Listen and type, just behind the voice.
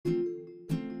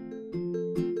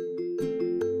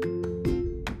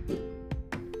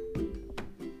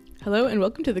Hello and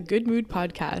welcome to the Good Mood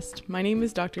Podcast. My name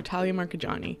is Dr. Talia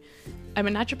Marcagiani. I'm a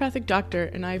naturopathic doctor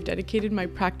and I have dedicated my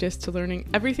practice to learning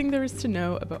everything there is to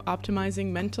know about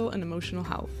optimizing mental and emotional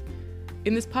health.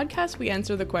 In this podcast, we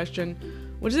answer the question,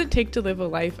 what does it take to live a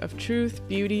life of truth,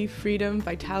 beauty, freedom,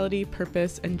 vitality,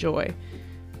 purpose, and joy?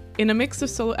 In a mix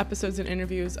of solo episodes and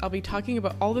interviews, I'll be talking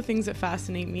about all the things that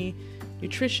fascinate me: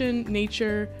 nutrition,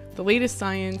 nature, the latest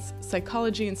science,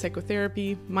 psychology and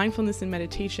psychotherapy, mindfulness and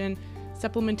meditation,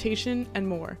 supplementation, and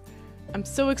more. I'm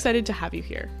so excited to have you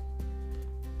here.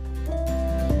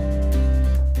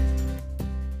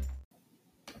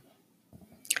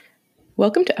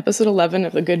 Welcome to episode 11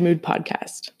 of the Good Mood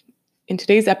Podcast. In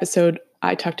today's episode,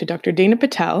 I talked to Dr. Daina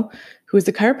Patel, who is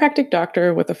a chiropractic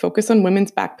doctor with a focus on women's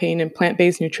back pain and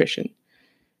plant-based nutrition.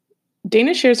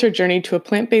 Daina shares her journey to a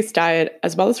plant-based diet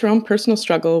as well as her own personal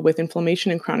struggle with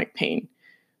inflammation and chronic pain.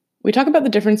 We talk about the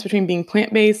difference between being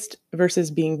plant-based versus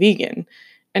being vegan,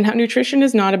 and how nutrition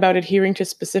is not about adhering to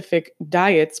specific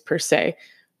diets per se,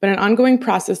 but an ongoing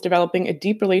process developing a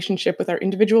deep relationship with our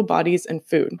individual bodies and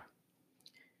food.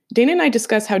 Daina and I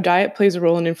discuss how diet plays a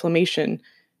role in inflammation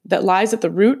that lies at the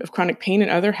root of chronic pain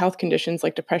and other health conditions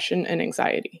like depression and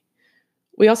anxiety.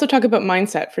 We also talk about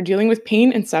mindset for dealing with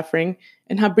pain and suffering,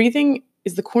 and how breathing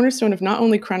is the cornerstone of not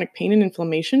only chronic pain and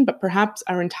inflammation, but perhaps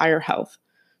our entire health.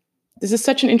 This is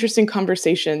such an interesting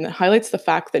conversation that highlights the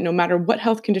fact that no matter what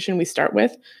health condition we start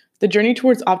with, the journey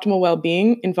towards optimal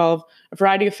well-being involves a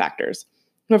variety of factors.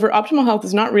 However, optimal health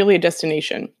is not really a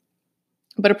destination,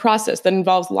 but a process that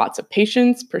involves lots of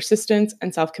patience, persistence,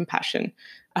 and self-compassion.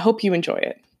 I hope you enjoy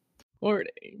it.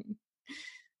 Morning.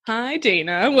 Hi,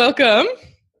 Daina. Welcome.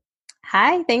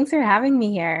 Hi, thanks for having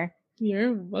me here.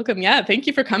 You're welcome. Yeah, thank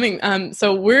you for coming.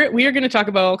 So we are going to talk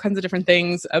about all kinds of different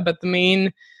things, but the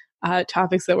main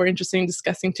topics that we're interested in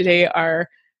discussing today are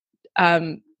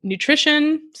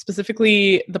nutrition,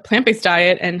 specifically the plant-based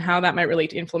diet and how that might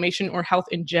relate to inflammation or health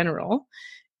in general.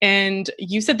 And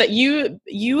you said that you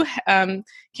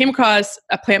came across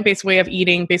a plant-based way of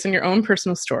eating based on your own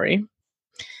personal story.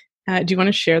 Do you want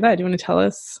to share that? Do you want to tell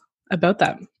us about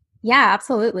that? Yeah,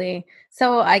 absolutely.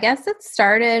 So I guess it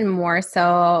started more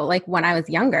so like when I was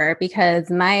younger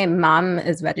because my mom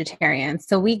is vegetarian.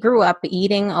 So we grew up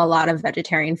eating a lot of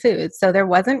vegetarian foods. So there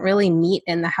wasn't really meat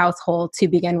in the household to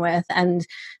begin with. And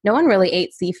no one really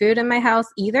ate seafood in my house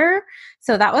either.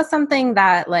 So that was something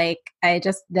that I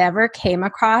just never came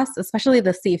across, especially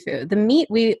the seafood. The meat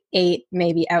we ate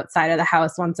maybe outside of the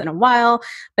house once in a while,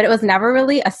 but it was never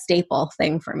really a staple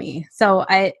thing for me. So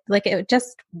it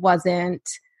just wasn't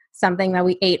something that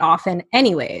we ate often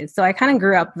anyways. So I kind of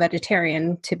grew up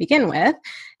vegetarian to begin with.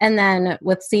 And then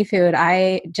with seafood,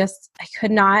 I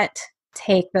could not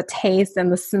take the taste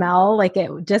and the smell. It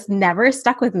just never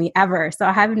stuck with me ever. So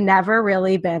I have never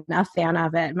really been a fan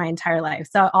of it my entire life.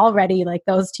 So already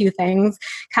those two things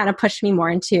kind of pushed me more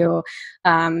into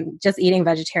just eating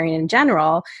vegetarian in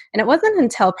general. And it wasn't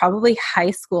until probably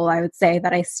high school, I would say,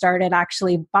 that I started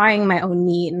actually buying my own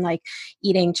meat and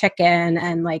eating chicken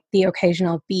and the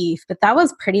occasional beef. But that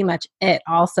was pretty much it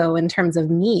also in terms of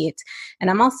meat. And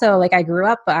I'm also I grew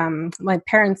up, my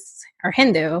parents are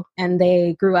Hindu and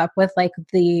they grew up with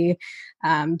the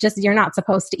just you're not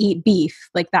supposed to eat beef.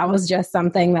 That was just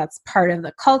something that's part of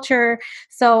the culture.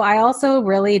 So I also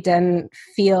really didn't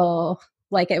feel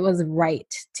like it was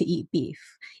right to eat beef,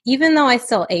 even though I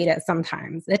still ate it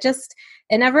sometimes. It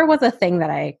never was a thing that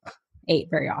I ate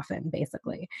very often,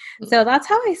 basically. So that's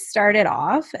how I started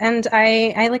off. And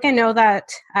I know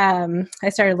that I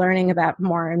started learning about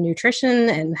more nutrition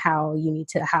and how you need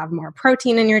to have more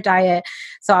protein in your diet.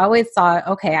 So I always thought,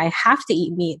 okay, I have to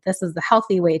eat meat. This is the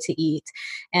healthy way to eat.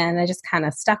 And I just kind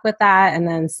of stuck with that. And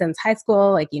then since high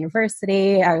school,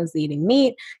 university, I was eating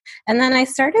meat. And then I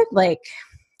started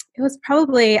it was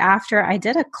probably after I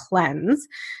did a cleanse.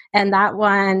 And that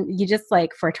one, you just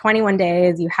for 21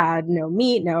 days, you had no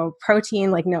meat, no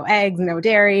protein, no eggs, no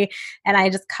dairy. And I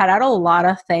just cut out a lot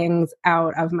of things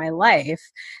out of my life.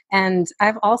 And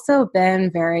I've also been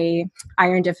very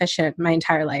iron deficient my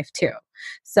entire life too.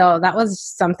 So that was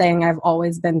something I've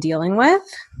always been dealing with.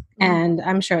 And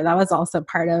I'm sure that was also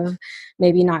part of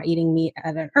maybe not eating meat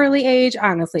at an early age. I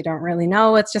honestly don't really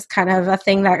know. It's just kind of a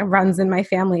thing that runs in my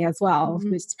family as well.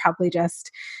 It's probably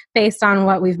just based on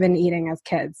what we've been eating as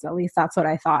kids. At least that's what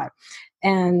I thought.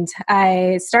 And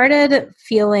I started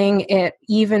feeling it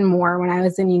even more when I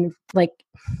was in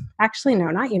actually, no,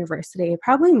 not university,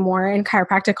 probably more in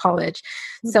chiropractic college.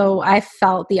 So I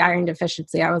felt the iron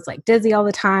deficiency. I was like dizzy all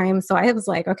the time. So I was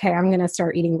like, okay, I'm going to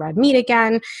start eating red meat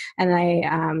again. And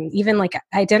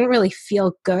I didn't really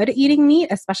feel good eating meat,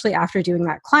 especially after doing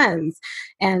that cleanse.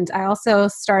 And I also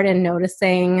started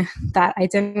noticing that I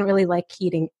didn't really like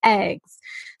eating eggs.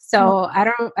 So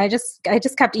I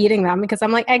just kept eating them because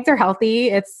I'm like, eggs are healthy.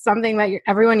 It's something that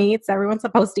everyone eats. Everyone's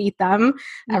supposed to eat them.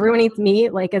 Everyone eats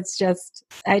meat. Like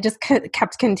I just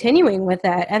kept continuing with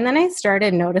it. And then I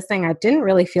started noticing I didn't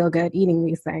really feel good eating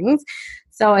these things.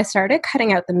 So I started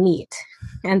cutting out the meat.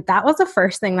 And that was the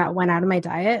first thing that went out of my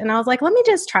diet. And I was like, let me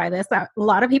just try this. A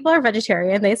lot of people are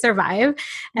vegetarian. They survive.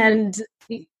 And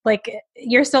like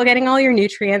you're still getting all your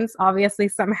nutrients, obviously,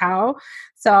 somehow.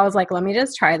 So I was like, let me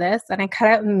just try this. And I cut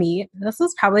out meat. This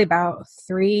was probably about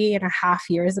 3.5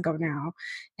 years ago now.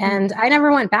 And I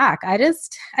never went back. I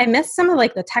missed some of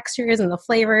like the textures and the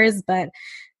flavors, but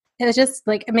it was just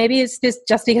like, maybe it's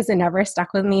just because it never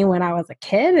stuck with me when I was a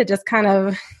kid.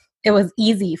 It was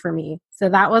easy for me. So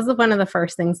that was one of the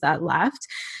first things that left.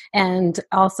 And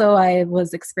also I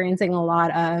was experiencing a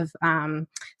lot of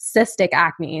cystic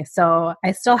acne. So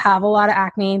I still have a lot of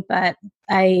acne, but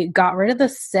I got rid of the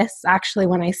cysts actually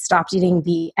when I stopped eating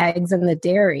the eggs and the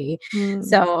dairy.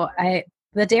 So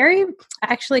the dairy,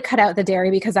 I actually cut out the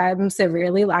dairy because I'm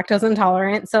severely lactose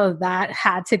intolerant. So that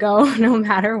had to go no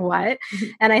matter what.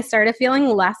 And I started feeling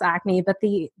less acne, but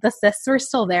the cysts were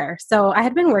still there. So I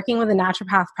had been working with a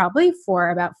naturopath probably for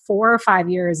about 4 or 5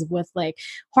 years with like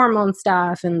hormone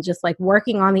stuff and just like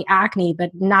working on the acne,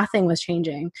 but nothing was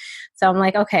changing. So I'm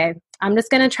like, okay, I'm just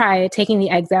going to try taking the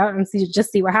eggs out and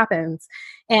see what happens.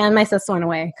 And my cysts went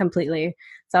away completely.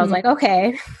 So I was like,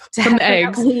 okay, from the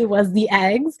eggs. Was the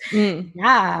eggs.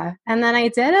 Yeah. And then I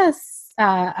did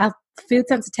a food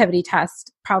sensitivity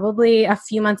test probably a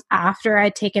few months after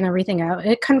I'd taken everything out.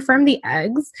 It confirmed the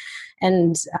eggs.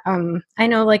 And I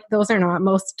know like those are not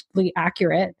mostly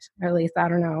accurate, or at least I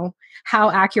don't know how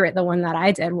accurate the one that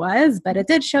I did was, but it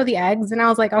did show the eggs. And I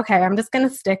was like, okay, I'm just going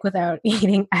to stick without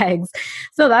eating eggs.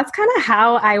 So that's kind of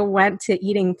how I went to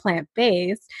eating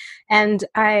plant-based. And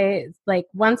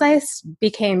once I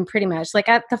became pretty much like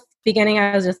at the beginning,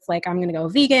 I was just like, I'm going to go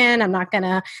vegan. I'm not going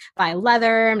to buy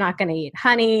leather. I'm not going to eat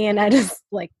honey. And I just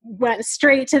like went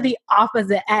straight to the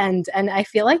opposite end. And I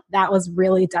feel like that was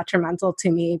really detrimental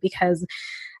to me because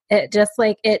it just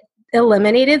like, it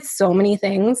eliminated so many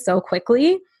things so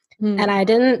quickly. And I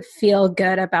didn't feel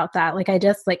good about that. Like I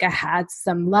had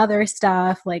some leather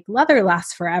stuff, like leather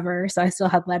lasts forever. So I still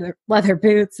had leather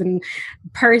boots and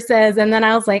purses. And then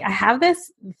I was like, I have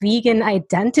this vegan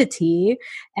identity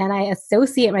and I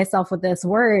associate myself with this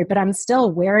word, but I'm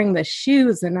still wearing the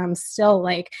shoes and I'm still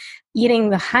like eating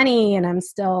the honey and I'm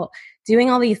still doing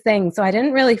all these things. So I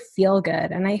didn't really feel good.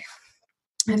 And I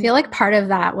feel like part of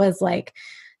that was like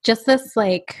just this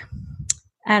like,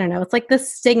 I don't know, it's like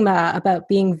this stigma about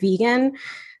being vegan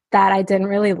that I didn't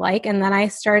really like. And then I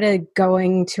started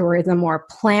going towards a more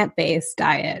plant-based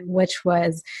diet,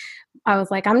 I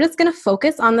was like, I'm just going to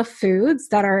focus on the foods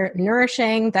that are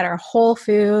nourishing, that are whole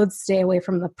foods, stay away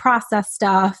from the processed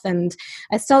stuff. And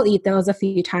I still eat those a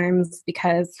few times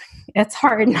because it's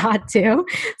hard not to.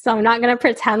 So I'm not going to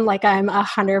pretend like I'm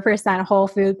 100% whole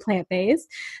food plant-based,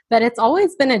 but it's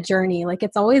always been a journey. Like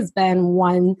it's always been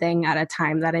one thing at a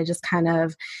time that I just kind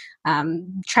of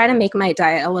try to make my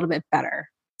diet a little bit better.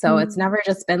 So it's never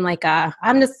just been like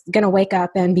I'm just going to wake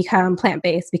up and become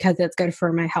plant-based because it's good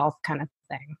for my health kind of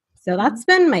thing. So that's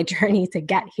been my journey to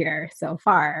get here so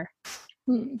far.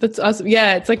 That's awesome.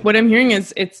 Yeah. It's like what I'm hearing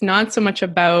is it's not so much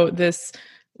about this,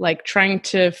 like trying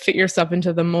to fit yourself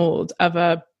into the mold of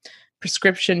a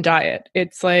prescription diet.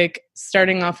 It's like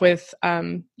starting off with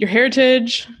your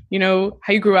heritage, how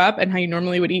you grew up and how you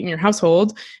normally would eat in your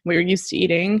household, what you're used to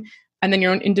eating, and then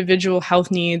your own individual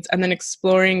health needs, and then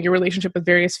exploring your relationship with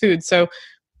various foods. So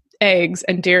eggs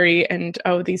and dairy and,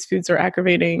 these foods are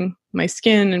aggravating my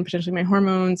skin and potentially my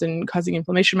hormones and causing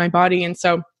inflammation in my body. And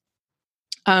so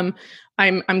I'm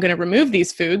going to remove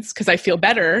these foods because I feel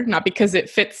better, not because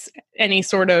it fits any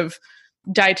sort of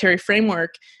dietary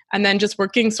framework. And then just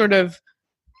working sort of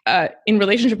in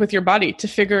relationship with your body to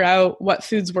figure out what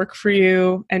foods work for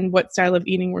you and what style of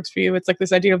eating works for you. It's like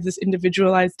this idea of this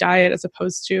individualized diet as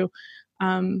opposed to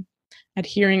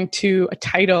adhering to a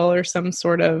title or some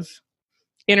sort of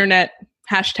internet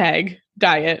hashtag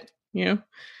diet.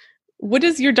 What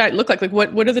does your diet look like? Like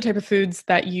what are the type of foods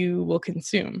that you will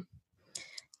consume?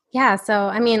 Yeah, so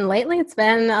I mean, lately it's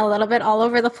been a little bit all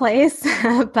over the place,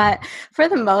 but for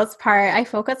the most part, I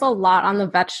focus a lot on the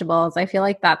vegetables. I feel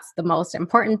like that's the most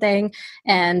important thing.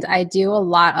 And I do a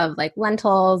lot of like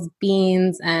lentils,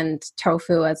 beans, and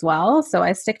tofu as well. So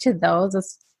I stick to those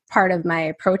as part of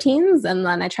my proteins. And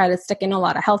then I try to stick in a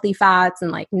lot of healthy fats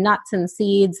and like nuts and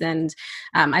seeds. And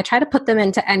I try to put them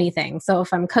into anything. So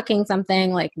if I'm cooking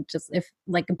something, like just if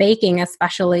like baking,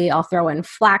 especially, I'll throw in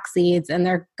flax seeds and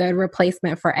they're good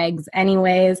replacement for eggs,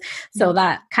 anyways. So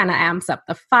that kind of amps up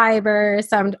the fiber.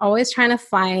 So I'm always trying to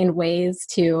find ways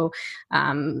to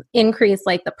increase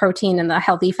like the protein and the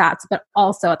healthy fats, but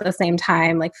also at the same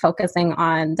time, like focusing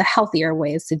on the healthier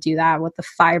ways to do that with the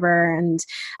fiber. And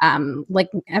like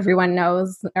everyone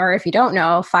knows, or if you don't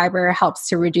know, fiber helps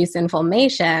to reduce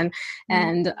inflammation.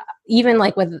 And even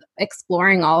like with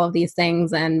exploring all of these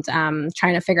things and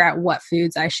trying to figure out what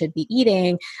foods I should be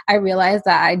eating, I realized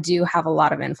that I do have a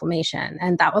lot of inflammation.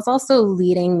 And that was also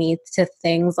leading me to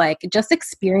things like just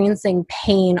experiencing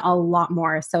pain a lot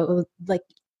more. So it was like,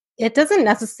 it doesn't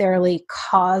necessarily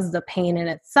cause the pain in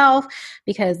itself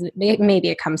because maybe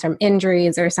it comes from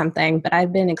injuries or something, but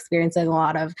I've been experiencing a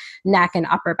lot of neck and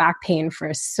upper back pain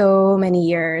for so many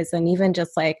years. And even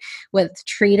just like with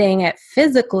treating it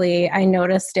physically, I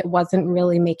noticed it wasn't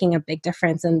really making a big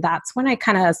difference. And that's when I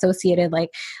kind of associated like,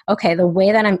 okay, the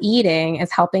way that I'm eating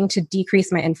is helping to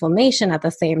decrease my inflammation at the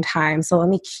same time. So let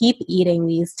me keep eating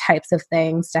these types of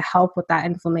things to help with that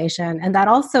inflammation. And that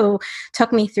also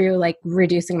took me through like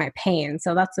reducing my pain.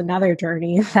 So that's another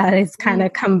journey that is kind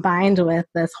of combined with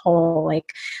this whole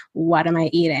like, what am I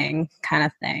eating kind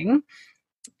of thing.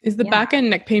 Is the back and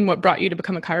neck pain what brought you to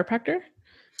become a chiropractor?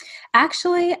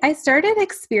 Actually, I started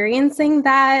experiencing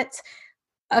that.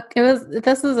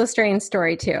 This is a strange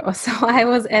story too. So I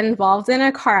was involved in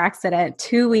a car accident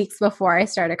 2 weeks before I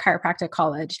started chiropractic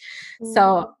college.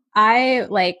 So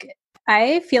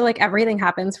I feel like everything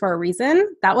happens for a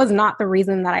reason. That was not the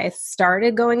reason that I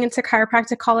started going into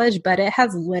chiropractic college, but it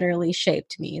has literally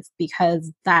shaped me because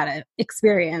that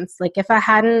experience. Like if I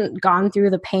hadn't gone through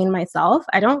the pain myself,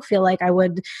 I don't feel like I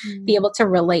would be able to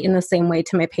relate in the same way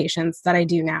to my patients that I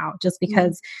do now, just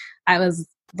because I was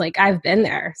like, I've been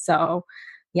there. So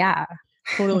yeah.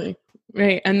 Totally.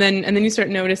 Right. And then you start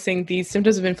noticing these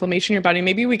symptoms of inflammation in your body.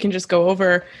 Maybe we can just go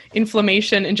over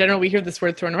inflammation in general. We hear this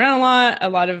word thrown around a lot. A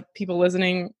lot of people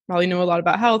listening probably know a lot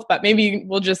about health, but maybe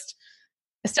we'll just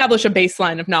establish a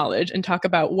baseline of knowledge and talk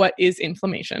about what is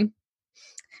inflammation.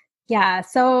 Yeah.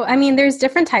 So, I mean, there's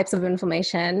different types of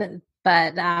inflammation,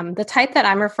 but the type that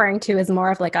I'm referring to is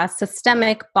more of like a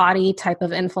systemic body type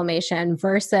of inflammation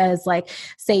versus like,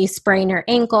 say you sprain your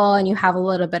ankle and you have a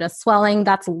little bit of swelling,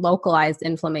 that's localized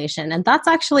inflammation. And that's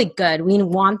actually good. We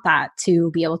want that to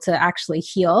be able to actually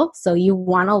heal. So you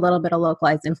want a little bit of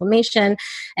localized inflammation,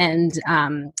 and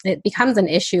it becomes an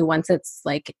issue once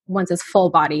it's full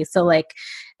body. So like,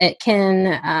 it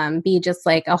can be just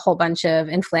like a whole bunch of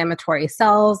inflammatory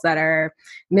cells that are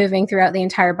moving throughout the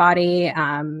entire body.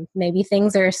 Maybe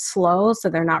things are slow, so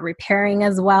they're not repairing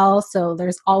as well. So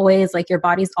there's always like your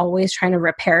body's always trying to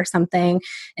repair something.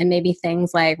 And maybe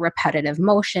things like repetitive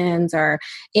motions or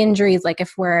injuries. Like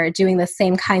if we're doing the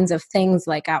same kinds of things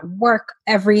like at work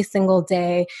every single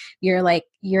day, you're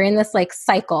in this like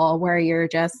cycle where you're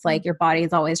just like your body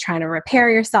is always trying to repair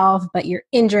yourself, but you're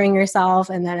injuring yourself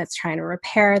and then it's trying to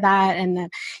repair that. And then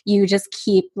you just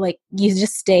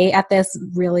stay at this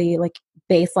really like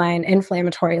baseline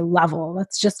inflammatory level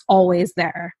that's just always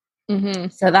there. Mm-hmm.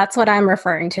 So that's what I'm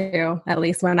referring to, at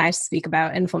least when I speak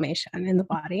about inflammation in the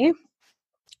body.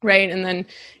 Right. And then,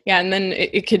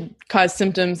 it could cause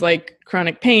symptoms like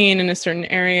chronic pain in a certain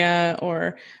area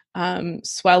or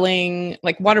swelling.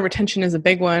 Like water retention is a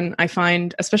big one, I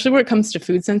find, especially when it comes to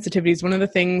food sensitivities. One of the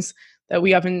things that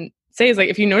we often say is like,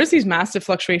 if you notice these massive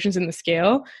fluctuations in the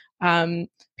scale,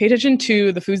 pay attention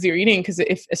to the foods that you're eating, because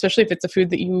especially if it's a food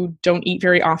that you don't eat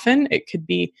very often, it could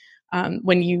be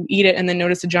when you eat it and then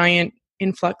notice a giant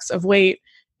influx of weight.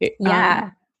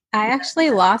 I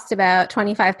actually lost about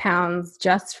 25 pounds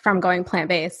just from going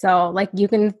plant-based. So like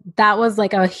that was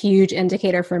like a huge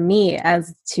indicator for me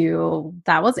as to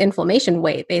that was inflammation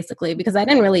weight basically, because I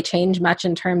didn't really change much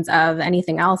in terms of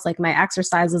anything else. Like my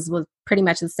exercises was pretty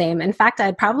much the same. In fact,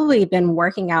 I'd probably been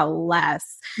working out less.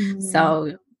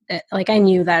 So I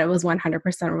knew that it was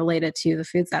 100% related to the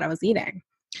foods that I was eating.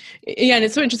 Yeah, and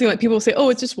it's so interesting. Like people say, "Oh,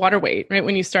 it's just water weight," right?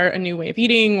 When you start a new way of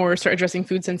eating or start addressing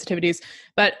food sensitivities,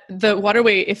 but the water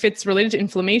weight, if it's related to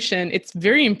inflammation, it's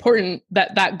very important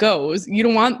that that goes. You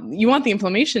want the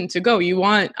inflammation to go. You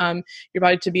want your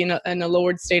body to be in a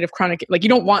lowered state of chronic. Like you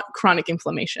don't want chronic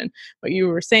inflammation. What you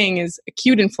were saying is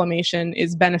acute inflammation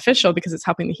is beneficial because it's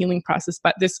helping the healing process,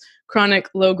 but this chronic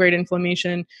low grade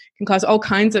inflammation can cause all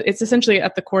kinds of. It's essentially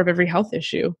at the core of every health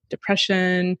issue: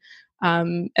 depression.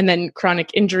 And then chronic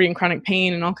injury and chronic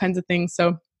pain and all kinds of things.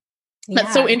 So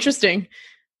that's so interesting.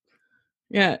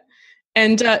 Yeah.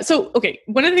 And okay,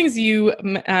 one of the things you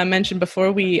mentioned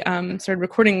before we started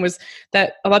recording was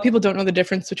that a lot of people don't know the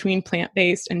difference between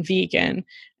plant-based and vegan.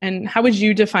 And how would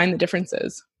you define the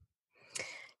differences?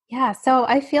 Yeah, so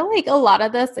I feel like a lot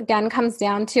of this, again, comes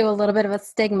down to a little bit of a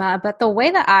stigma, but the way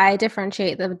that I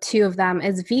differentiate the two of them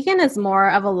is vegan is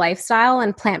more of a lifestyle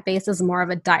and plant-based is more of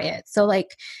a diet. So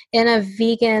like in a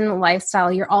vegan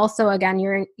lifestyle, you're also, again,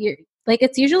 you're like,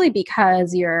 it's usually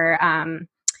because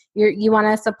you want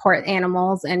to support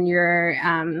animals and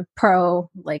you're pro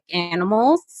like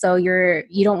animals, so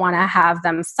you don't want to have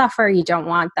them suffer, you don't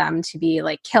want them to be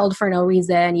like killed for no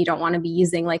reason, you don't want to be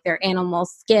using like their animal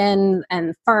skin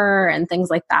and fur and things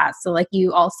like that. So like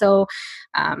you also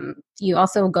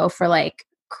go for like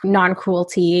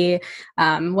non-cruelty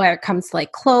where it comes to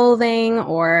like clothing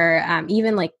or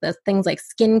even like the things like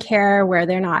skincare where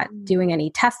they're not doing any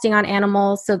testing on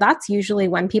animals. So that's usually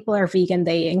when people are vegan,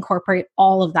 they incorporate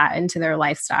all of that into their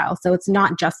lifestyle. So it's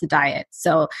not just the diet.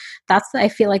 So that's, I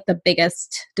feel like, the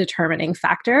biggest determining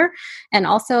factor. And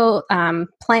also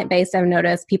plant-based, I've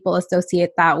noticed people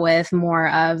associate that with more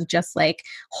of just like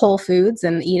whole foods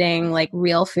and eating like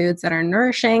real foods that are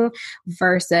nourishing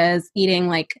versus eating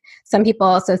like some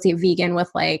people associate vegan with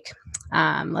like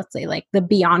let's say like the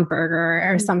Beyond Burger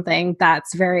or something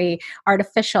that's very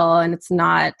artificial and it's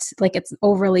not like it's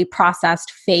overly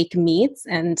processed fake meats,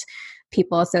 and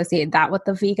people associate that with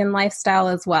the vegan lifestyle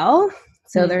as well.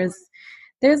 So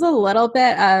there's a little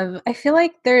bit of, I feel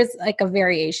like there's like a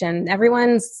variation.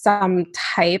 Everyone's some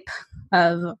type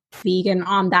of vegan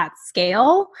on that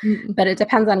scale, but it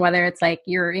depends on whether it's like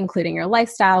you're including your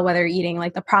lifestyle, whether you're eating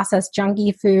like the processed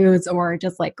junky foods or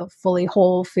just like a fully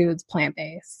whole foods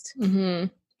plant-based.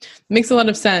 Makes a lot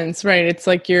of sense, right? It's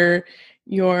like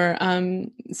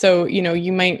so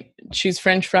you might choose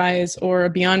French fries or a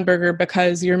Beyond Burger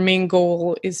because your main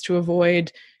goal is to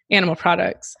avoid animal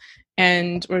products.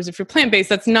 And whereas if you're plant-based,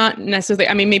 that's not necessarily,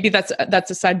 I mean, maybe that's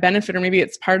a side benefit, or maybe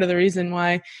it's part of the reason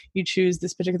why you choose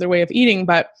this particular way of eating,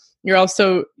 but you're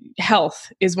also,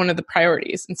 health is one of the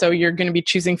priorities. And so you're going to be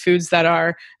choosing foods that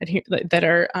are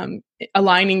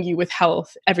aligning you with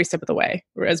health every step of the way,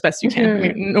 or as best you can. I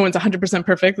mean, no one's 100%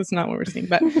 perfect. That's not what we're seeing.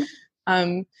 But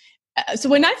so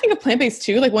when I think of plant-based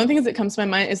too, like one of the things that comes to my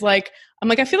mind is like,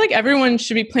 I feel like everyone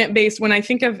should be plant-based when I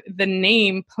think of the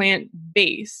name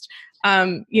plant-based.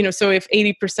 So if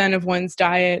 80% of one's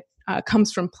diet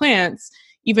comes from plants,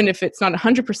 even if it's not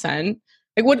 100%,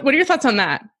 like what are your thoughts on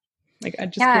that? Like,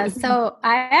 so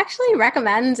I actually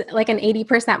recommend like an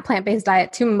 80% plant-based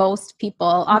diet to most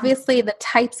people. Obviously, the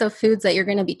types of foods that you're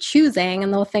going to be choosing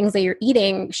and the things that you're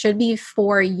eating should be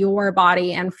for your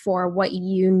body and for what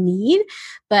you need.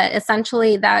 But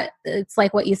essentially, that it's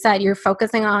like what you said, you're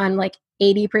focusing on like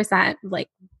 80% like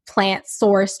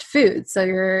plant-sourced foods. So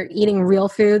you're eating real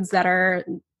foods that are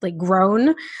like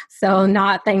grown, so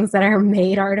not things that are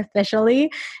made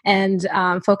artificially, and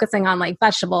focusing on like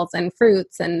vegetables and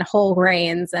fruits and whole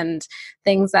grains and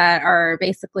things that are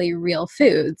basically real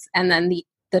foods. And then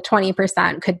the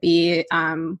 20% could be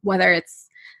whether it's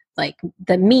like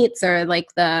the meats or like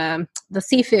the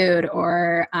seafood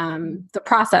or the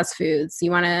processed foods.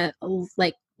 You want to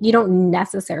like, you don't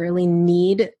necessarily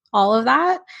need all of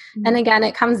that. And again,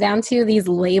 it comes down to these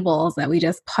labels that we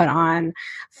just put on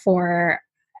for,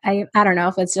 I don't know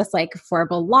if it's just like for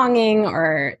belonging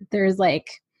or there's like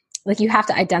you have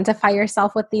to identify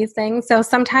yourself with these things. So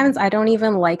sometimes I don't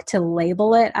even like to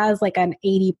label it as like an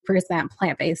 80%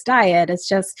 plant-based diet. It's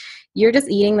just, you're just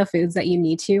eating the foods that you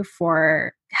need to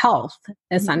for health,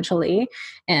 essentially.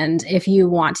 And if you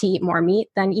want to eat more meat,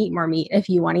 then eat more meat. If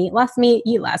you want to eat less meat,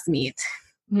 eat less meat.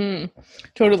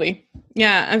 Totally.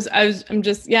 Yeah. I'm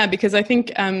just, because I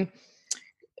think,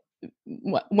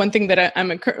 one thing that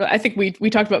I think we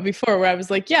talked about before, where I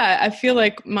was like, I feel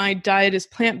like my diet is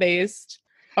plant-based,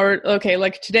 or okay,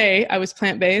 like today I was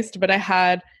plant-based, but I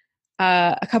had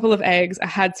a couple of eggs, I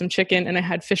had some chicken, and I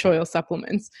had fish oil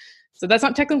supplements. So that's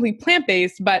not technically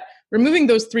plant-based, but removing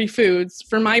those three foods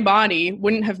for my body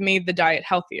wouldn't have made the diet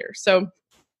healthier. So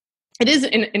it is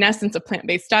in essence a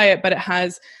plant-based diet, but it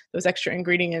has those extra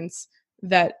ingredients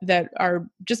that are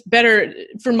just better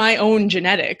for my own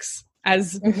genetics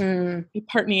as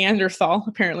part Neanderthal,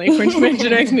 apparently, according to my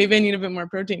genetics. Maybe I need a bit more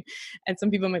protein, and some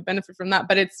people might benefit from that.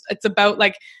 But it's about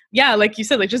like you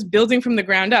said, like just building from the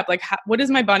ground up. Like, what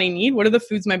does my body need? What are the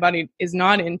foods my body is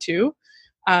not into?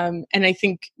 And I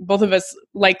think both of us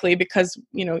likely, because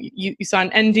you saw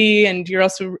an ND and you're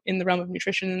also in the realm of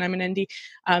nutrition, and I'm an ND.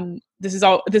 This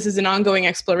is an ongoing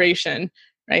exploration,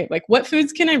 right? Like, what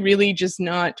foods can I really just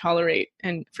not tolerate?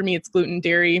 And for me, it's gluten,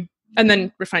 dairy, and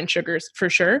then refined sugars for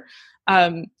sure.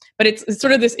 But it's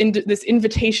sort of this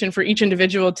invitation for each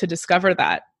individual to discover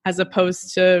that, as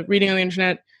opposed to reading on the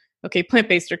internet, okay,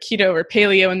 plant-based or keto or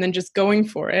paleo, and then just going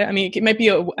for it. I mean, it might be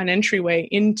an entryway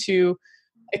into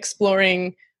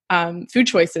exploring food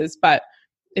choices, but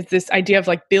it's this idea of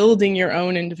like building your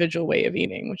own individual way of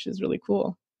eating, which is really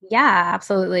cool. Yeah,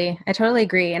 absolutely. I totally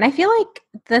agree. And I feel like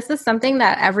this is something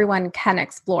that everyone can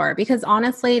explore, because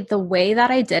honestly, the way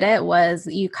that I did it was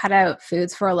you cut out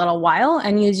foods for a little while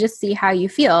and you just see how you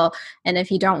feel. And if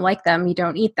you don't like them, you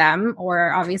don't eat them.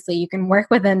 Or obviously you can work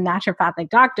with a naturopathic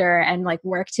doctor and like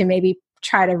work to maybe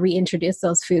try to reintroduce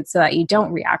those foods so that you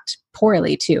don't react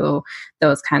poorly to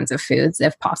those kinds of foods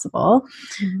if possible.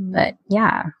 But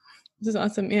yeah. This is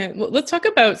awesome. Yeah. Well, let's talk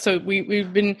about, so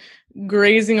we've been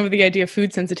grazing over the idea of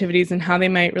food sensitivities and how they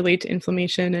might relate to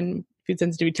inflammation, and food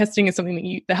sensitivity testing is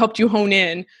something that helped you hone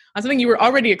in on something you were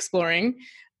already exploring.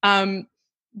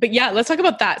 But yeah, let's talk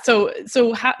about that.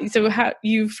 So how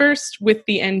you first, with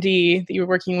the ND that you were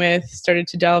working with, started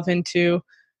to delve into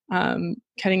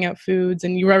cutting out foods,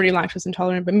 and you were already lactose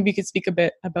intolerant, but maybe you could speak a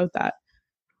bit about that.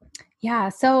 Yeah,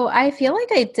 so I feel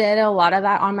like I did a lot of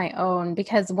that on my own,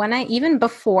 because even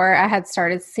before I had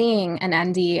started seeing an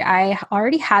ND, I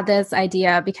already had this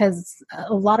idea, because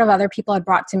a lot of other people had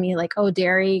brought to me like, oh,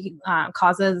 dairy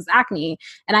causes acne.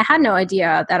 And I had no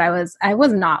idea that I was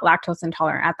not lactose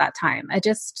intolerant at that time. I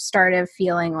just started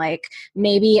feeling like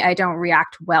maybe I don't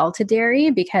react well to dairy,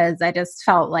 because I just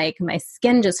felt like my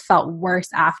skin just felt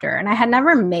worse after. And I had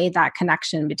never made that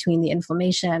connection between the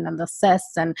inflammation and the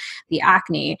cysts and the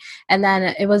acne. And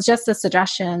then it was just a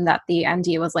suggestion that the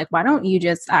ND was like, why don't you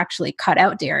just actually cut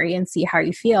out dairy and see how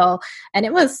you feel? And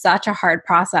it was such a hard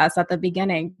process at the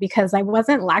beginning, because I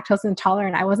wasn't lactose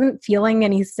intolerant. I wasn't feeling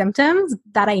any symptoms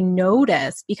that I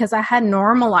noticed, because I had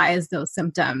normalized those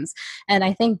symptoms. And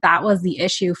I think that was the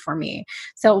issue for me.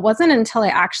 So it wasn't until I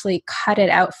actually cut it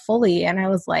out fully and I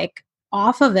was like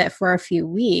off of it for a few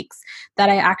weeks that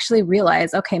I actually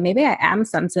realized, okay, maybe I am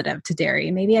sensitive to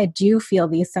dairy. Maybe I do feel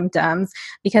these symptoms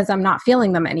because I'm not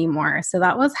feeling them anymore. So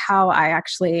that was how I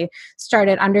actually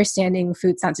started understanding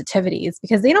food sensitivities,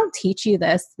 because they don't teach you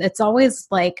this. It's always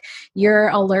like you're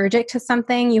allergic to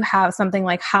something, you have something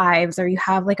like hives, or you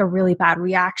have like a really bad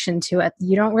reaction to it.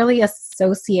 You don't really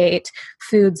associate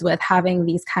foods with having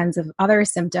these kinds of other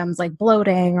symptoms like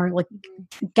bloating or like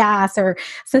gas or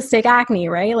cystic acne,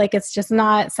 right? Like it's just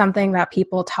not something that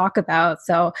people talk about.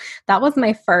 So that was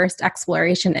my first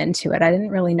exploration into it. I didn't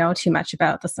really know too much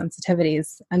about the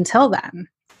sensitivities until then.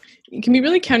 It can be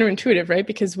really counterintuitive, right?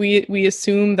 Because we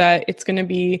assume that it's going to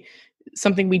be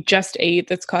something we just ate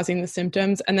that's causing the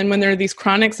symptoms. And then when there are these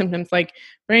chronic symptoms like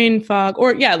brain fog,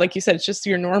 or yeah, like you said, it's just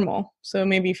your normal. So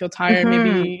maybe you feel tired,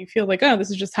 maybe you feel like, oh,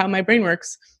 this is just how my brain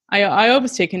works. I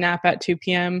always take a nap at 2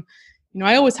 p.m.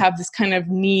 I always have this kind of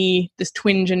this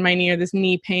twinge in my knee, or this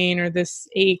knee pain, or this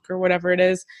ache, or whatever it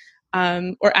is,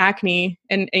 or acne.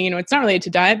 And it's not related to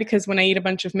diet, because when I eat a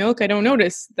bunch of milk, I don't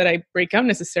notice that I break out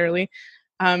necessarily.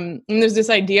 And there's this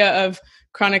idea of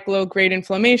chronic low-grade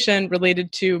inflammation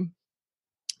related to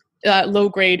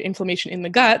low-grade inflammation in the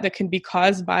gut that can be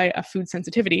caused by a food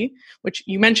sensitivity, which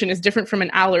you mentioned is different from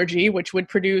an allergy, which would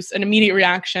produce an immediate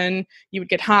reaction. You would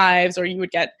get hives, or you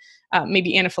would get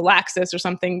maybe anaphylaxis or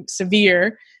something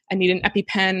severe and need an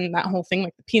EpiPen, that whole thing,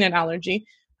 like the peanut allergy,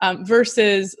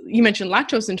 versus you mentioned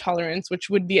lactose intolerance, which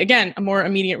would be, again, a more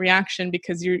immediate reaction,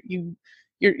 because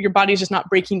your body's just not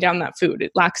breaking down that food.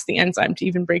 It lacks the enzyme to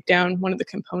even break down one of the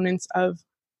components of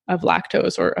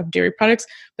lactose or of dairy products.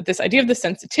 But this idea of the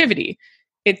sensitivity,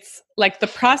 it's like the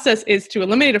process is to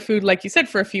eliminate a food, like you said,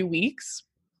 for a few weeks,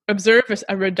 observe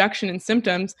a reduction in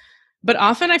symptoms. But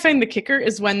often I find the kicker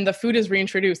is when the food is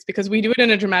reintroduced, because we do it in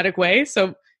a dramatic way.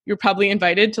 So you're probably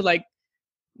invited to like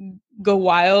go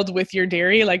wild with your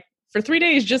dairy. Like for 3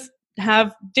 days, just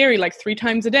have dairy like 3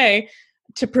 times a day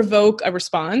to provoke a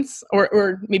response,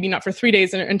 or maybe not for 3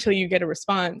 days until you get a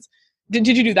response. Did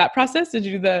you do that process? Did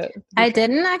you do I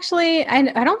didn't actually, I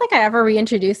don't think I ever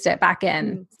reintroduced it back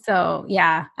in. Mm. So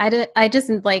yeah, I just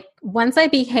like, once I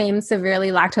became severely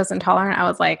lactose intolerant, I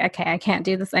was like, okay, I can't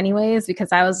do this anyways,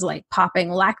 because I was like popping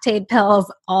lactate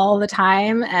pills all the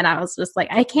time. And I was just like,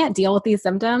 I can't deal with these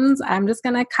symptoms. I'm just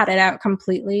going to cut it out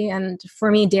completely. And for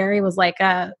me, dairy was like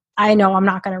I know I'm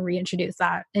not going to reintroduce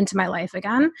that into my life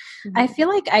again. Mm-hmm. I feel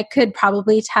like I could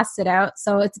probably test it out.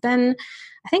 So it's been,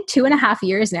 I think, 2.5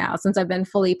 years now since I've been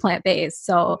fully plant-based.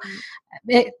 So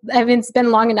it's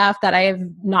been long enough that I have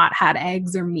not had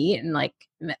eggs or meat. And like,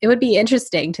 it would be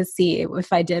interesting to see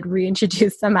if I did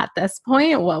reintroduce them at this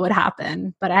point, what would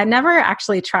happen. But I never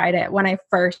actually tried it when I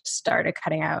first started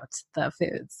cutting out the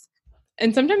foods.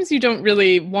 And sometimes you don't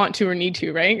really want to or need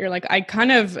to, right? You're like, I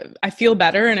feel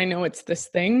better and I know it's this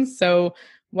thing. So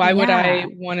why would I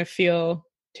want to feel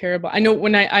terrible? I know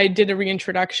when I did a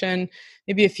reintroduction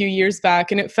maybe a few years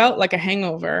back, and it felt like a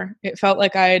hangover. It felt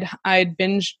like I'd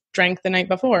binge drank the night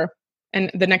before.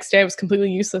 And the next day I was completely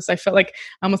useless. I felt like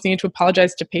I almost needed to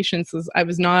apologize to patients as I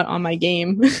was not on my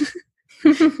game.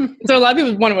 So a lot of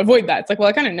people want to avoid that. It's like, well,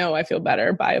 I kind of know I feel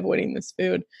better by avoiding this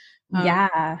food.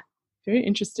 Yeah. Very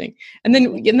interesting. And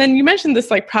then you mentioned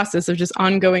this like process of just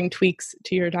ongoing tweaks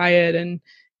to your diet, and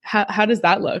how does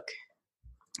that look?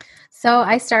 So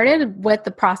I started with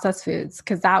the processed foods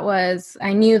because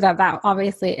I knew that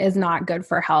obviously is not good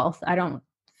for health. I don't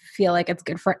feel like it's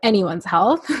good for anyone's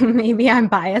health. Maybe I'm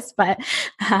biased, but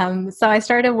so I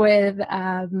started with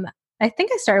I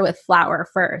think I started with flour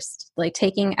first, like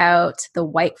taking out the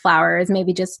white flours,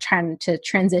 maybe just trying to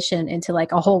transition into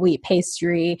like a whole wheat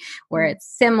pastry where it's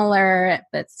similar,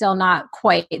 but still not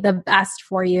quite the best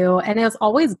for you. And it's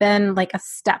always been like a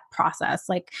step process.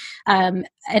 Like, and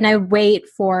I wait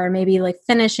for maybe like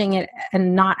finishing it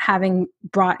and not having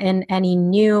brought in any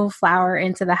new flour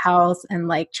into the house and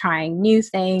like trying new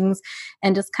things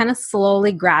and just kind of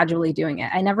slowly, gradually doing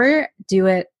it. I never do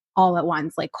it all at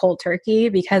once, like cold turkey,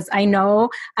 because I know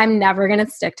I'm never going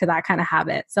to stick to that kind of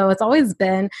habit. So it's always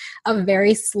been a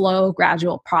very slow,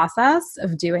 gradual process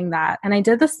of doing that. And I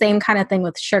did the same kind of thing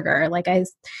with sugar. Like I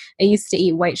used to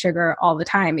eat white sugar all the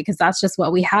time because that's just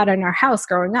what we had in our house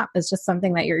growing up. It's just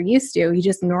something that you're used to. You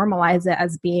just normalize it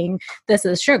as being, this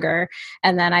is sugar.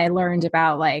 And then I learned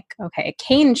about like, okay,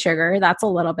 cane sugar, that's a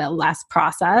little bit less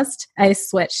processed. I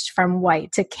switched from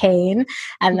white to cane.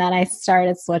 And then I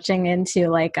started switching into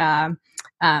like,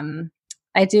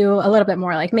 I do a little bit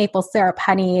more like maple syrup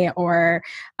honey or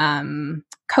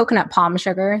coconut palm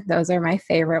sugar. Those are my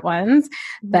favorite ones.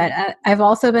 But I've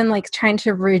also been like trying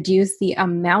to reduce the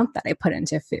amount that I put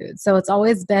into food. So it's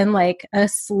always been like a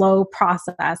slow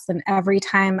process. And every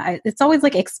time it's always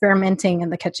like experimenting in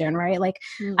the kitchen, right? Like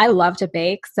I love to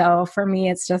bake. So for me,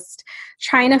 it's just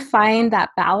trying to find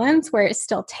that balance where it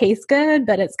still tastes good,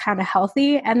 but it's kind of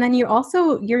healthy. And then you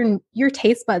also, your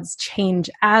taste buds change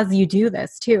as you do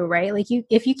this too, right? Like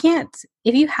if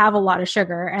you have a lot of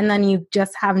sugar and then you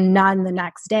just have none the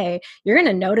next day, you're going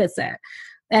to notice it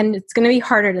and it's going to be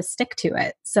harder to stick to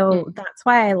it. So that's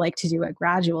why I like to do it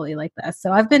gradually like this.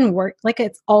 So I've been like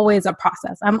it's always a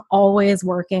process. I'm always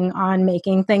working on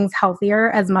making things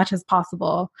healthier as much as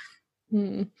possible.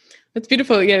 That's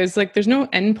beautiful. Yeah, it's like there's no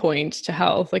endpoint to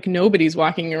health. Like nobody's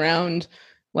walking around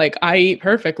like I eat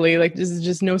perfectly. Like there's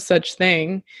just no such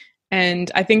thing.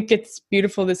 And I think it's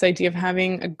beautiful, this idea of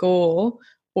having a goal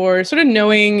or sort of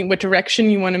knowing what direction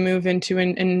you want to move into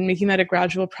and making that a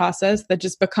gradual process that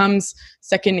just becomes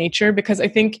second nature. Because I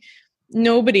think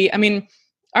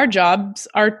our jobs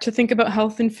are to think about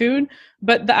health and food,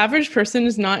 but the average person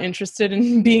is not interested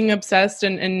in being obsessed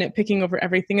and nitpicking over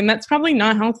everything. And that's probably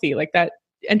not healthy. Like that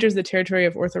enters the territory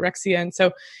of orthorexia. And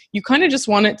so you kind of just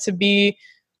want it to be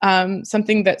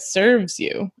something that serves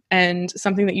you and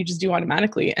something that you just do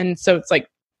automatically. And so it's like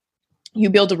you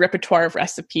build a repertoire of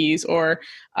recipes or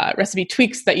recipe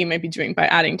tweaks that you might be doing by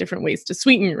adding different ways to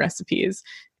sweeten your recipes.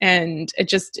 And it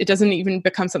doesn't even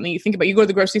become something you think about. You go to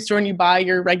the grocery store and you buy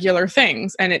your regular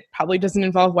things and it probably doesn't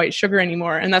involve white sugar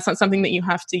anymore. And that's not something that you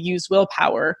have to use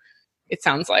willpower, it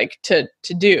sounds like, to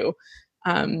do.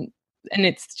 And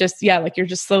it's just, like you're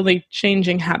just slowly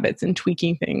changing habits and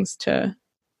tweaking things to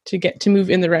get to move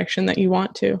in the direction that you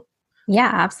want to.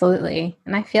 Yeah, absolutely.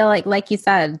 And I feel like you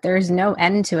said, there's no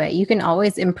end to it. You can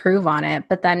always improve on it.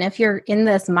 But then if you're in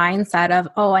this mindset of,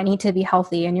 oh, I need to be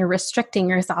healthy, and you're restricting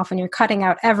yourself and you're cutting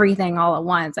out everything all at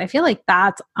once, I feel like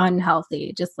that's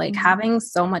unhealthy. Just like having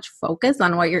so much focus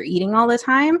on what you're eating all the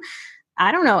time.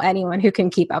 I don't know anyone who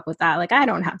can keep up with that. Like I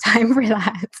don't have time for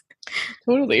that.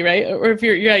 Totally, right? Or if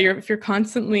you're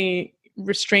constantly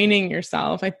restraining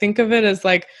yourself, I think of it as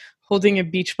like holding a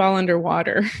beach ball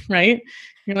underwater, right?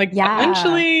 You're like, Yeah.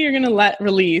 eventually you're going to let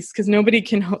release because nobody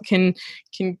can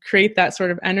create that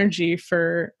sort of energy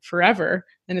for forever.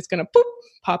 And it's going to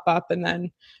pop up. And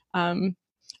then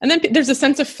there's a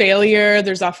sense of failure.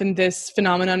 There's often this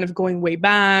phenomenon of going way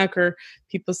back, or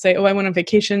people say, oh, I went on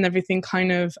vacation. Everything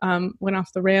kind of went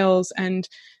off the rails. And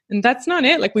that's not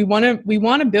it. Like we want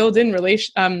to build in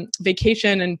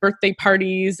vacation and birthday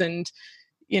parties and,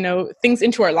 things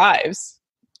into our lives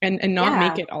and not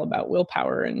make Yeah. it all about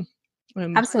willpower and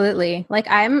Absolutely. Like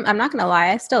I'm not going to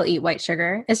lie, I still eat white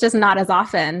sugar. It's just not as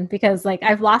often because like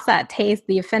I've lost that taste,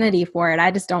 the affinity for it.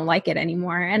 I just don't like it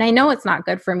anymore. And I know it's not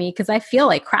good for me because I feel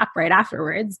like crap right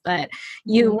afterwards, but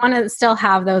you want to still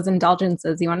have those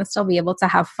indulgences. You want to still be able to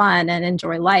have fun and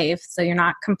enjoy life so you're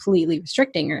not completely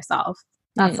restricting yourself.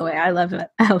 That's the way I live it,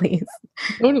 at least.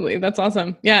 Totally. That's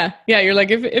awesome. Yeah. Yeah. You're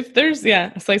like, if there's,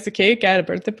 a slice of cake at a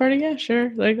birthday party, yeah,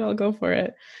 sure. Like I'll go for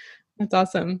it. That's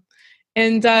awesome.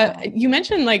 And you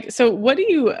mentioned so what do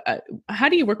you, how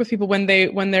do you work with people when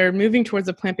they're moving towards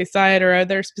a plant-based diet, or are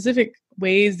there specific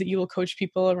ways that you will coach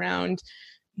people around,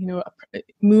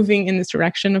 moving in this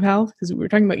direction of health? Because we were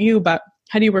talking about you, but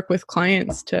how do you work with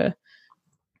clients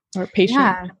or patients?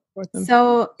 Yeah.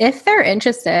 So if they're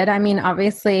interested, I mean,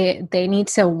 obviously they need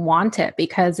to want it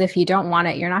because if you don't want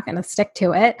it, you're not going to stick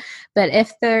to it. But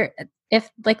if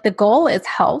like the goal is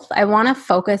health, I want to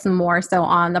focus more so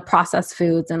on the processed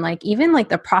foods and like even like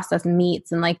the processed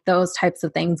meats and like those types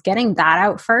of things, getting that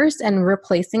out first and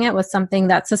replacing it with something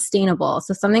that's sustainable.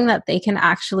 So something that they can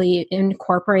actually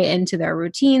incorporate into their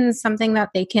routines, something that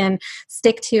they can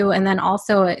stick to. And then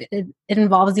also it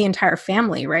involves the entire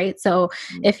family, right? So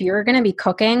if you're going to be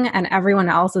cooking and everyone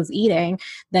else is eating,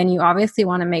 then you obviously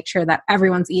want to make sure that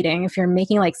everyone's eating. If you're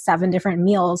making like 7 different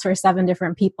meals for 7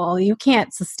 different people, you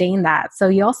can't sustain that. So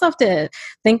you also have to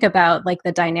think about like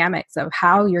the dynamics of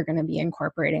how you're going to be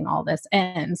incorporating all this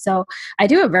in. So I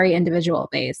do it very individual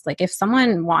based. Like if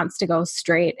someone wants to go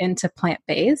straight into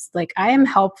plant-based, like I am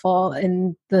helpful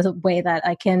in the way that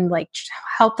I can like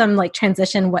help them like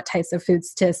transition what types of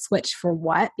foods to switch for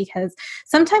what, because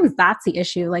sometimes that's the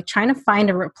issue. Like trying to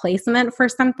find a replacement for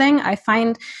something, I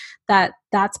find that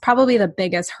that's probably the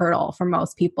biggest hurdle for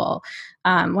most people.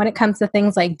 When it comes to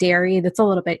things like dairy, that's a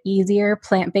little bit easier.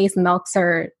 Plant-based milks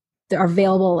are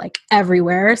available like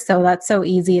everywhere. So that's so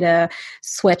easy to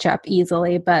switch up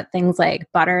easily. But things like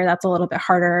butter, that's a little bit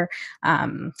harder.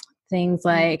 Things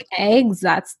like eggs,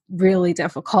 that's really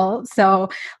difficult. So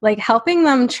like helping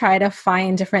them try to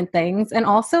find different things. And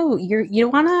also you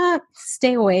want to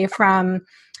stay away from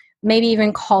maybe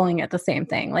even calling it the same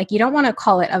thing. Like you don't want to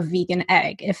call it a vegan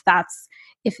egg if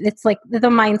it's like the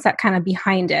mindset kind of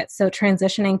behind it. So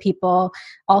transitioning people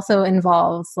also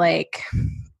involves like,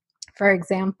 for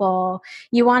example,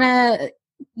 you want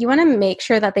to make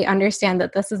sure that they understand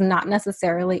that this is not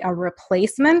necessarily a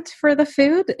replacement for the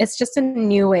food. It's just a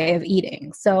new way of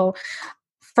eating. So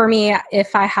for me,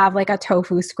 if I have like a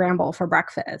tofu scramble for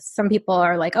breakfast, some people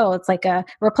are like, oh, it's like a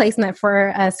replacement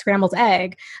for a scrambled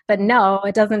egg. But no,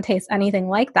 it doesn't taste anything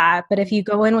like that. But if you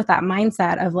go in with that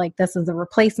mindset of like, this is a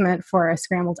replacement for a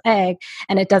scrambled egg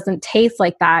and it doesn't taste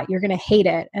like that, you're going to hate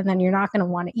it. And then you're not going to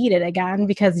want to eat it again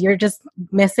because you're just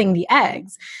missing the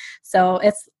eggs. So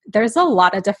there's a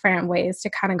lot of different ways to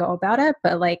kind of go about it,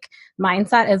 but like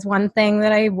mindset is one thing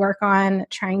that I work on,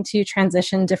 trying to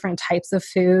transition different types of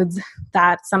foods.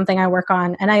 That's something I work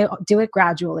on, and I do it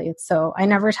gradually. So I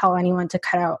never tell anyone to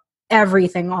cut out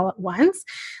everything all at once.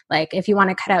 Like if you want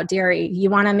to cut out dairy,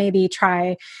 you want to maybe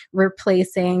try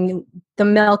replacing the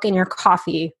milk in your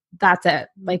coffee. That's it.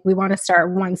 Like we want to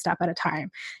start one step at a time.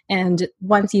 And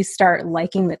once you start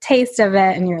liking the taste of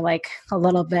it and you're like a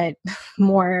little bit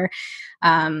more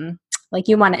like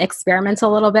you want to experiment a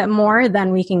little bit more,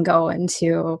 then we can go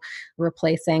into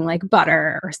replacing like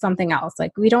butter or something else.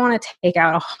 Like we don't want to take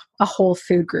out a whole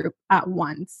food group at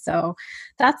once. So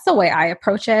that's the way I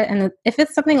approach it. And if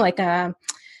it's something like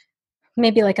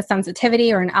maybe like a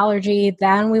sensitivity or an allergy,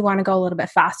 then we want to go a little bit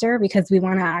faster because we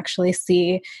want to actually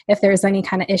see if there's any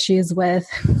kind of issues with,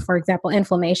 for example,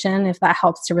 inflammation, if that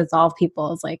helps to resolve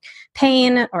people's like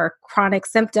pain or chronic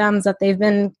symptoms that they've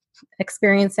been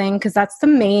experiencing, because that's the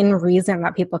main reason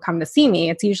that people come to see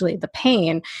me. It's usually the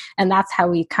pain, and that's how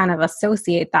we kind of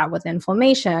associate that with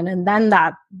inflammation, and then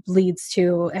that leads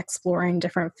to exploring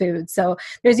different foods. So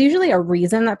there's usually a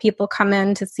reason that people come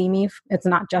in to see me. It's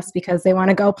not just because they want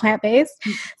to go plant-based.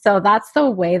 So that's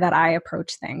the way that I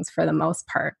approach things for the most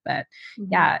part. But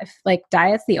yeah, if like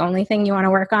diet's the only thing you want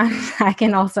to work on, I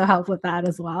can also help with that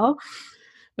as well.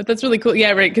 But that's really cool.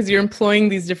 Yeah, right. Because you're employing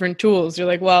these different tools. You're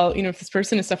like, well, if this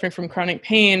person is suffering from chronic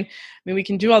pain, I mean, we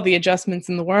can do all the adjustments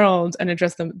in the world and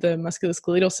address the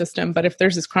musculoskeletal system. But if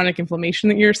there's this chronic inflammation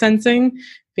that you're sensing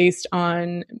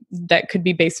that could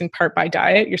be based in part by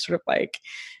diet, you're sort of like,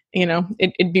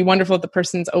 it'd be wonderful if the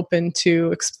person's open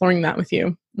to exploring that with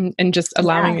you and just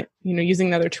allowing it, using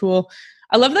another tool.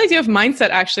 I love the idea of mindset.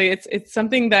 Actually, it's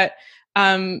something that,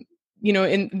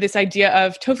 in this idea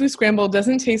of tofu scrambled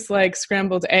doesn't taste like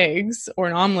scrambled eggs or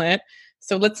an omelet.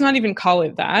 So let's not even call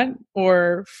it that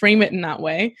or frame it in that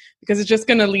way, because it's just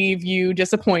going to leave you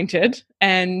disappointed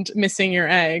and missing your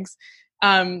eggs.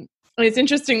 It's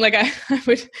interesting. Like I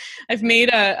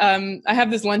have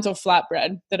this lentil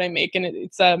flatbread that I make, and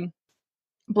it's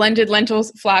blended lentils,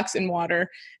 flax, and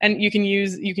water, and you can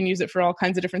use it for all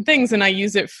kinds of different things. And I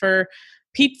use it for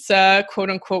pizza, quote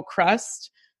unquote, crust.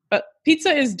 But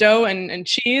pizza is dough and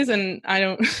cheese, and I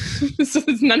don't, so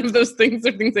none of those things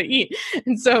are things I eat.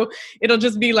 And so it'll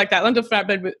just be like that lentil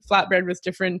flatbread with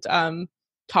different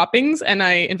toppings. And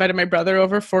I invited my brother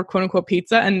over for quote unquote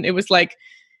pizza. And it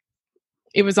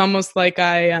was almost like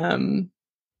I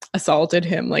assaulted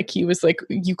him. Like he was like,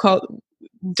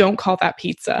 don't call that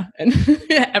pizza and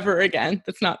ever again.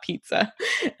 That's not pizza.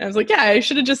 And I was like, yeah, I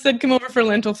should have just said, come over for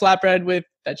lentil flatbread with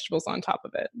vegetables on top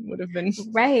of it. Would have been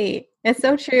right. It's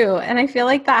so true. And I feel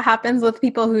like that happens with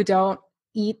people who don't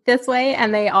eat this way,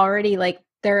 and they already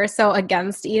they're so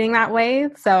against eating that way.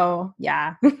 So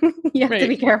yeah, you have to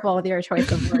be careful with your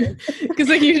choice of words. Because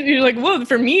you're like, well,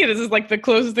 for me, this is like the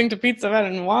closest thing to pizza I've had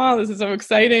in a while. This is so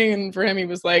exciting. And for him, he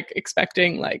was like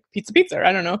expecting like pizza.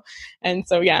 I don't know. And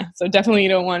so, yeah, so definitely you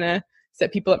don't want to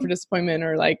set people up for disappointment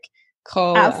or like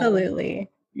call. Absolutely.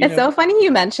 It's so funny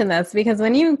you mentioned this, because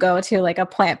when you go to like a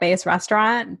plant-based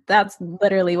restaurant, that's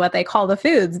literally what they call the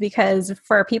foods, because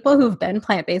for people who've been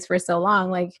plant-based for so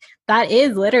long, like that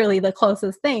is literally the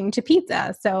closest thing to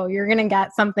pizza. So you're going to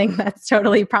get something that's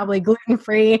totally probably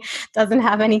gluten-free, doesn't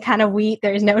have any kind of wheat,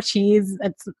 there's no cheese.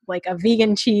 It's like a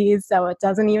vegan cheese, so it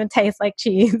doesn't even taste like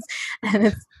cheese.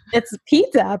 And it's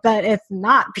pizza, but it's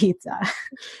not pizza.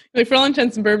 Like for all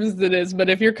intents and purposes it is, but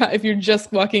if you're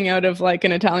just walking out of like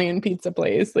an Italian pizza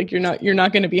place, like you're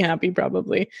not going to be happy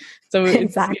probably. So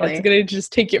exactly. It's good to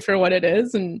just take it for what it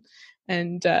is. And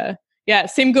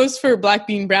same goes for black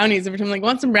bean brownies. Every time I'm like,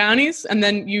 want some brownies? And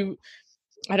then you,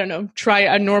 I don't know, try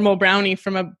a normal brownie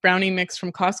from a brownie mix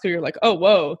from Costco. You're like, oh,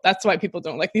 whoa, that's why people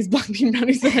don't like these black bean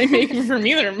brownies that I make. For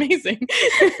me, they're amazing.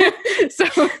 So,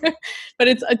 but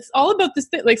it's all about this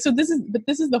thing. Like, so this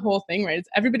is the whole thing, right?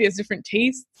 Everybody has different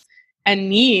tastes and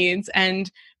needs.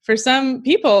 And for some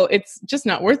people, it's just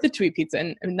not worth it to eat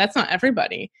pizza. And that's not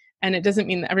everybody. And it doesn't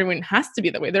mean that everyone has to be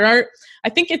that way. I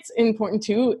think it's important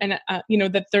too. And,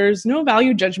 that there's no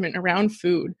value judgment around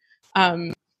food.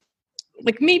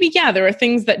 Like maybe, there are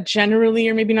things that generally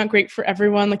are maybe not great for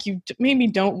everyone. Like you maybe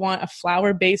don't want a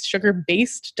flour-based,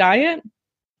 sugar-based diet.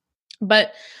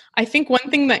 But I think one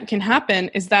thing that can happen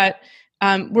is that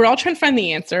we're all trying to find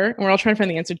the answer, and we're all trying to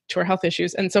find the answer to our health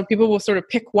issues. And so people will sort of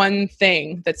pick one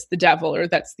thing that's the devil, or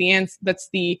that's the answer, that's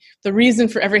the reason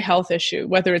for every health issue,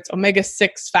 whether it's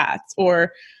omega-6 fats,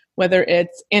 or whether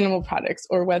it's animal products,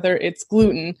 or whether it's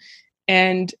gluten.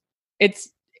 And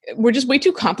we're just way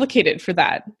too complicated for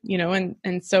that,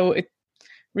 and so it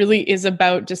really is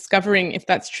about discovering if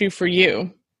that's true for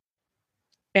you.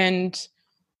 And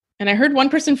I heard one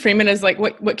person frame it as like,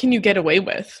 what can you get away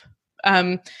with?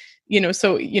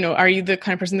 So, are you the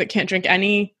kind of person that can't drink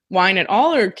any wine at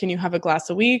all, or can you have a glass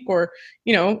a week, or,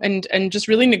 and just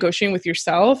really negotiating with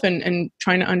yourself and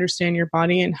trying to understand your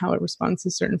body and how it responds to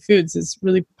certain foods is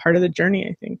really part of the journey,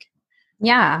 I think.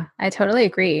 Yeah, I totally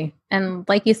agree. And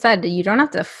like you said, you don't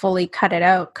have to fully cut it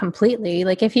out completely.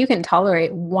 Like if you can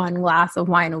tolerate one glass of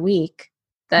wine a week,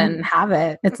 then have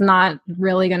it. It's not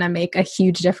really going to make a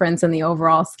huge difference in the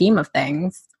overall scheme of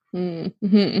things.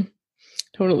 Mm-hmm.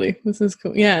 Totally. This is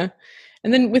cool. Yeah.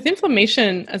 And then with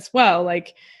inflammation as well,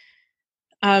 like,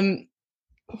 can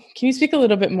you speak a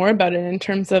little bit more about it in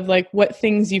terms of like what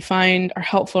things you find are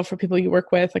helpful for people you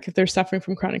work with, like if they're suffering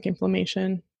from chronic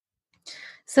inflammation?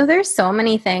 So there's so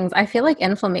many things. I feel like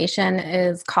inflammation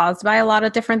is caused by a lot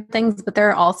of different things, but there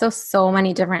are also so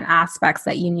many different aspects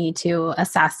that you need to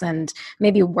assess and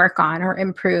maybe work on or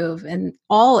improve in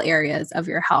all areas of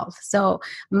your health. So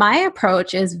my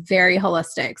approach is very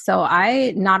holistic. So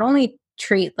I not only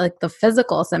treat like the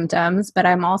physical symptoms, but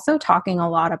I'm also talking a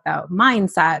lot about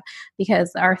mindset,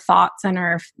 because our thoughts and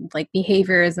our like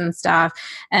behaviors and stuff,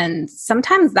 and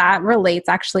sometimes that relates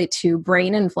actually to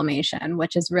brain inflammation,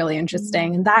 which is really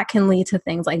interesting. And that can lead to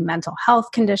things like mental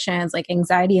health conditions like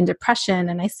anxiety and depression.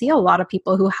 And I see a lot of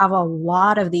people who have a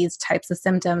lot of these types of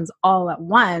symptoms all at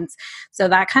once. So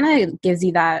that kind of gives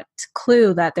you that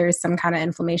clue that there's some kind of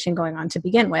inflammation going on to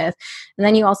begin with. And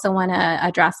then you also want to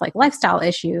address like lifestyle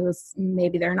issues.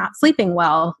 Maybe they're not sleeping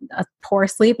well. Poor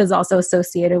sleep is also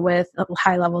associated with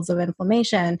high levels of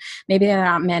inflammation. Maybe they're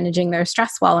not managing their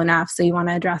stress well enough. So you want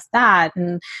to address that.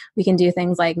 And we can do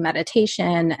things like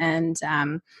meditation and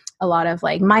a lot of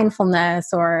like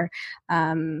mindfulness, or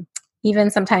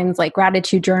even sometimes like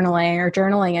gratitude journaling or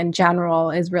journaling in general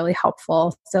is really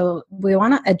helpful. So we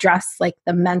want to address like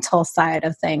the mental side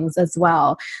of things as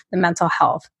well, the mental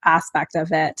health aspect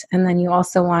of it. And then you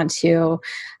also want to,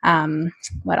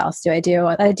 what else do?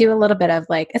 I do a little bit of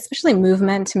like, especially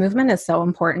movement. Movement is so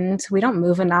important. We don't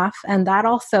move enough. And that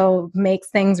also makes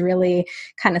things really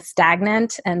kind of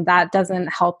stagnant, and that doesn't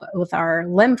help with our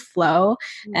lymph flow.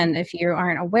 And if you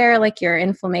aren't aware, like your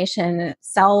inflammation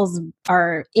cells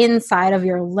are inside of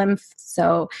your lymph.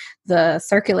 So the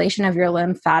circulation of your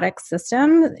lymphatic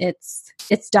system,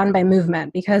 it's done by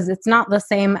movement, because it's not the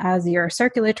same as your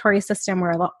circulatory system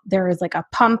where there is like a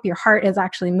pump. Your heart is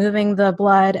actually moving the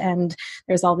blood, and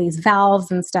there's all these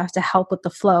valves and stuff to help with the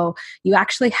flow. You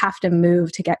actually have to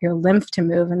move to get your lymph to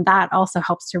move. And that also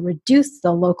helps to reduce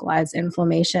the localized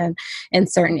inflammation in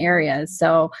certain areas.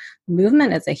 So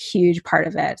movement is a huge part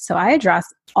of it. So I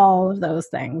address all of those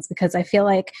things, because I feel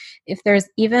like if there's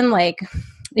even like,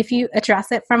 if you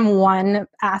address it from one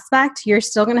aspect, you're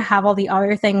still going to have all the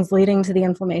other things leading to the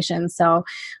inflammation. So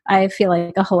I feel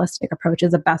like a holistic approach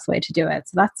is the best way to do it.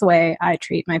 So that's the way I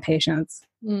treat my patients.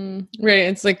 Right.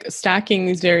 It's like stacking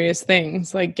these various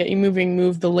things, like get you moving,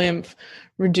 move the lymph,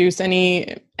 reduce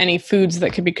any foods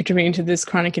that could be contributing to this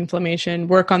chronic inflammation,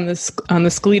 work on the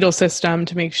skeletal system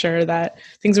to make sure that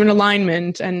things are in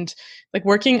alignment, and like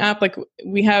working up, like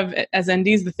we have as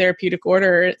NDs, the therapeutic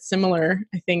order. It's similar,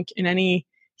 I think, in any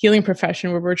healing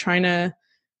profession where we're trying to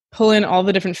pull in all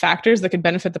the different factors that could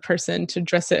benefit the person to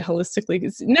address it holistically.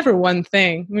 It's never one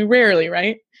thing. I mean, rarely,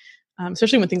 right?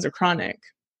 Especially when things are chronic.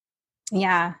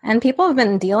 Yeah. And people have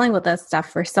been dealing with this stuff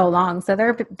for so long. So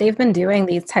they've been doing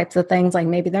these types of things. Like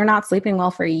maybe they're not sleeping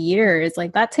well for years.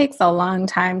 Like that takes a long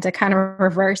time to kind of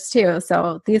reverse too.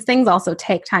 So these things also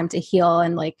take time to heal.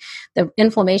 And like the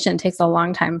inflammation takes a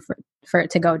long time for it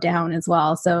to go down as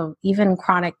well. So even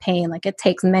chronic pain, like it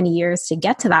takes many years to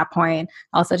get to that point,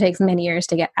 also takes many years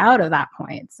to get out of that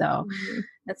point. So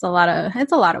it's a lot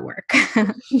of work.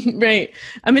 Right.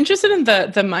 I'm interested in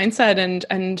the mindset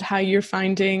and how you're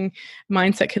finding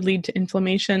mindset could lead to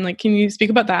inflammation. Like, can you speak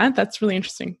about that? That's really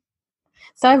interesting.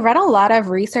 So I've read a lot of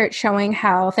research showing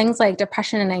how things like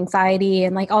depression and anxiety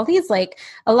and like all these, like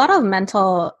a lot of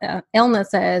mental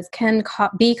illnesses can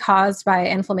be caused by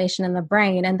inflammation in the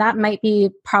brain. And that might be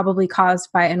probably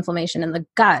caused by inflammation in the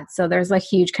gut. So there's a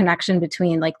huge connection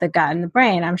between like the gut and the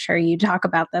brain. I'm sure you talk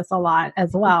about this a lot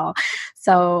as well.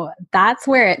 So that's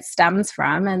where it stems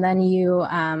from. And then you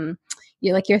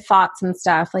like your thoughts and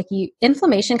stuff,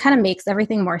 inflammation kind of makes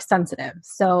everything more sensitive.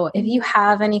 So if you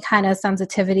have any kind of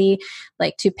sensitivity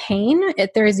like to pain,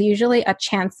 there's usually a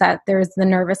chance that there's the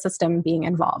nervous system being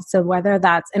involved. So whether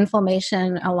that's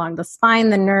inflammation along the spine,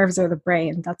 the nerves, or the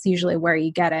brain, that's usually where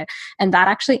you get it. And that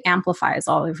actually amplifies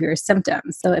all of your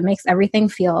symptoms. So it makes everything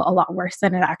feel a lot worse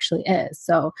than it actually is.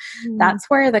 So that's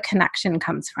where the connection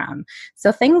comes from.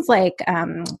 So things like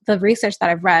the research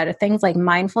that I've read, things like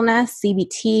mindfulness,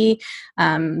 CBT,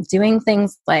 doing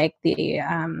things like the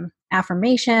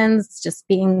affirmations, just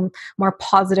being more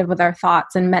positive with our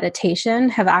thoughts, and meditation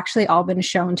have actually all been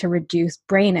shown to reduce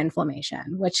brain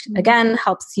inflammation, which again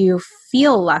helps you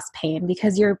feel less pain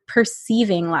because you're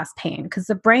perceiving less pain, because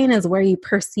the brain is where you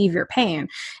perceive your pain.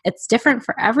 It's different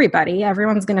for everybody.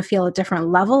 Everyone's going to feel a different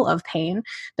level of pain.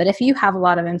 But if you have a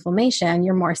lot of inflammation,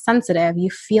 you're more sensitive, you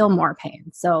feel more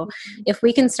pain. So if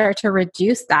we can start to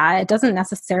reduce that, it doesn't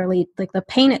necessarily, like the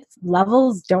pain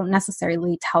levels don't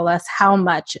necessarily tell us how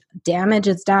much damage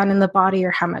is done in the body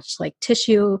or how much like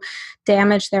tissue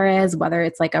damage there is, whether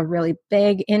it's like a really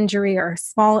big injury or a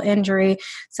small injury.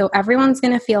 So everyone's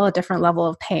going to feel a different level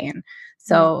of pain.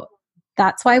 So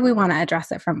that's why we want to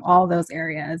address it from all those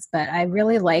areas. But I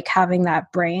really like having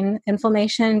that brain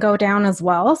inflammation go down as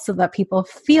well, so that people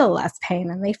feel less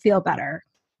pain and they feel better.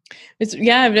 It's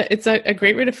a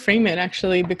great way to frame it,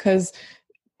 actually, because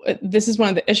this is one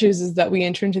of the issues, is that we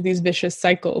enter into these vicious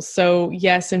cycles. So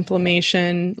yes,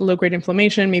 inflammation, low-grade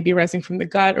inflammation, maybe arising from the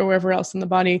gut or wherever else in the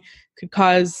body, could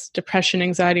cause depression,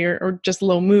 anxiety, or just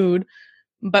low mood.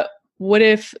 But what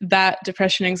if that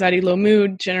depression, anxiety, low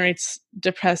mood generates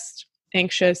depressed,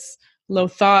 anxious, low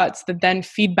thoughts that then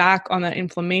feed back on that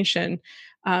inflammation?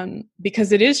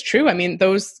 Because it is true. I mean,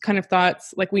 those kind of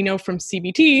thoughts, like we know from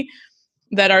CBT,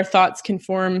 that our thoughts can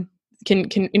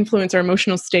influence our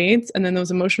emotional states, and then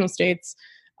those emotional states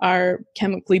are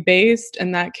chemically based,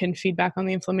 and that can feed back on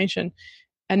the inflammation.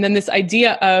 And then this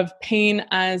idea of pain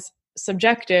as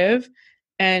subjective,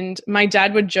 and my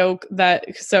dad would joke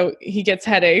that, so he gets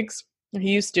headaches,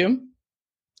 he used to,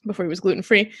 before he was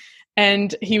gluten-free,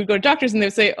 and he would go to doctors and they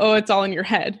would say, oh, it's all in your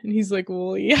head. And he's like,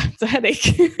 well, yeah, it's a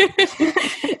headache.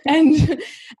 and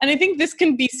I think this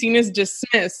can be seen as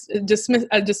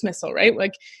a dismissal, right?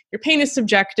 Like, your pain is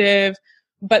subjective,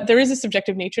 but there is a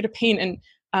subjective nature to pain.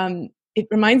 And it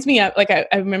reminds me of, like, I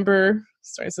remember,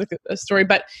 sorry, it's like a story,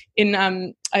 but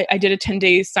I did a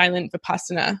 10-day silent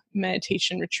Vipassana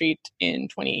meditation retreat in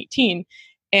 2018.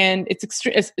 And it's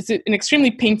an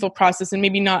extremely painful process, and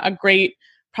maybe not a great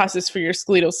process for your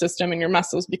skeletal system and your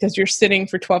muscles, because you're sitting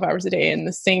for 12 hours a day in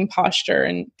the same posture,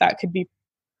 and that could be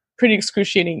pretty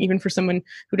excruciating, even for someone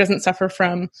who doesn't suffer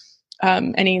from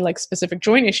any like specific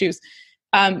joint issues.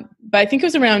 But I think it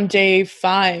was around day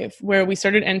 5 where we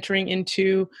started entering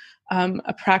into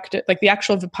a practice, like the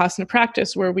actual Vipassana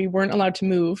practice, where we weren't allowed to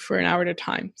move for an hour at a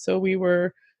time. So we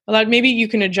were allowed, maybe you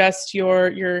can adjust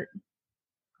your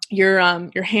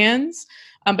hands,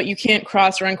 but you can't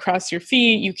cross or uncross your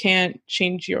feet. You can't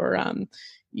change your,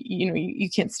 you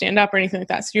can't stand up or anything like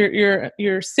that. So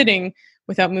you're sitting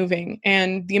without moving.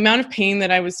 And the amount of pain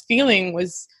that I was feeling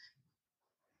was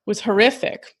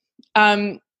horrific.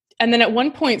 And then at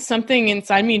one point, something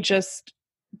inside me just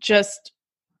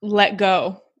let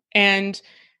go. And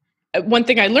one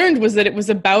thing I learned was that it was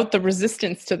about the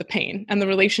resistance to the pain and the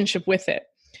relationship with it.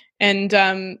 And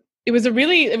it was a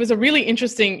really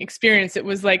interesting experience. It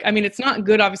was like, I mean, it's not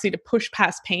good, obviously, to push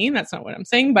past pain. That's not what I'm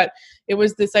saying. But it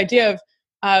was this idea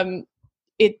of,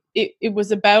 it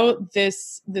was about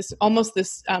this almost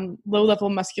this low level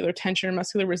muscular tension or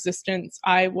muscular resistance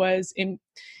I was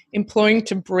employing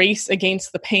to brace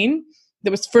against the pain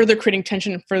that was further creating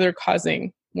tension and further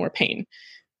causing more pain.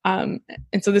 And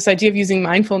so this idea of using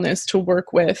mindfulness to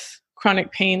work with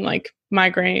chronic pain like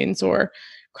migraines or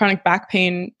chronic back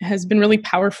pain has been really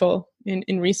powerful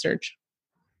in research.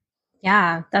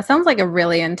 Yeah, that sounds like a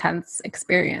really intense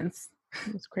experience.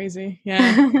 It's crazy.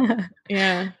 Yeah.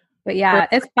 Yeah. But yeah,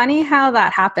 it's funny how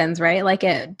that happens, right? Like,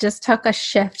 it just took a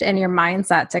shift in your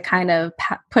mindset to kind of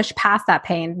push past that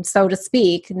pain, so to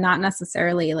speak, not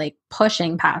necessarily like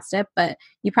pushing past it, but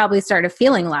you probably started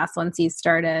feeling less once you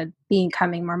started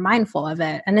becoming more mindful of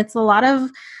it. And it's a lot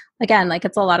of, again, like,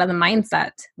 it's a lot of the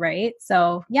mindset, right?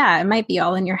 So yeah, it might be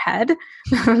all in your head,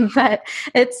 but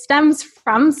it stems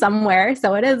from somewhere.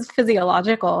 So it is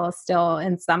physiological still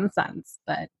in some sense,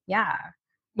 but yeah.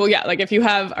 Well, yeah, like if you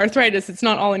have arthritis, it's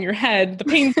not all in your head. The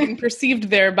pain's being perceived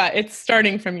there, but it's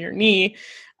starting from your knee.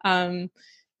 But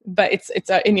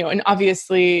and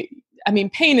obviously, I mean,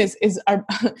 pain is our,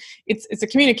 it's a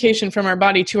communication from our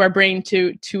body to our brain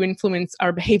to influence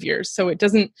our behaviors. So it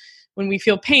doesn't, when we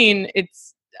feel pain,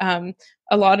 it's a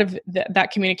lot of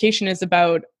that communication is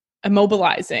about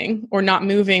immobilizing or not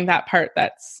moving that part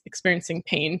that's experiencing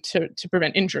pain to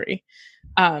prevent injury.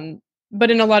 But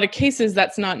in a lot of cases,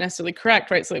 that's not necessarily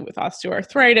correct, right? So like with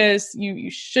osteoarthritis, you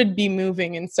should be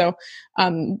moving. And so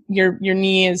your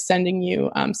knee is sending you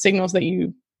signals that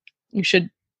you should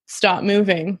stop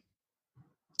moving.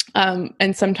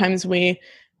 And sometimes we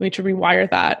need to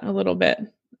rewire that a little bit.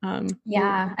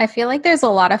 Yeah, I feel like there's a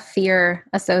lot of fear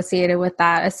associated with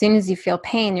that. As soon as you feel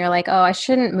pain, you're like, oh, I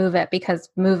shouldn't move it because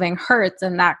moving hurts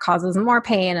and that causes more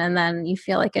pain. And then you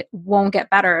feel like it won't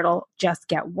get better. It'll just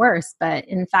get worse. But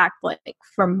in fact, like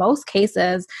for most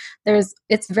cases,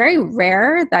 it's very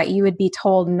rare that you would be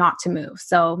told not to move.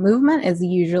 So movement is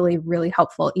usually really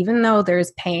helpful. Even though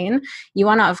there's pain, you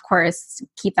want to, of course,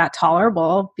 keep that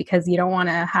tolerable because you don't want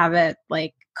to have it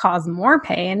like cause more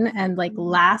pain and like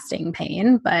lasting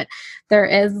pain, but there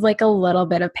is like a little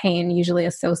bit of pain usually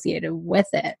associated with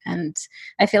it. And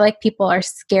I feel like people are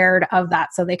scared of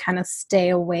that, so they kind of stay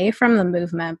away from the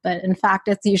movement. But in fact,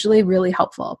 it's usually really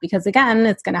helpful because again,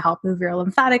 it's going to help move your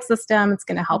lymphatic system. It's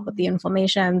going to help with the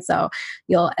inflammation. So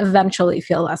you'll eventually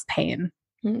feel less pain.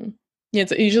 Mm-hmm. Yeah,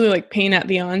 it's usually like pain at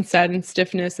the onset and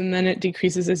stiffness, and then it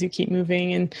decreases as you keep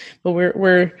moving. But we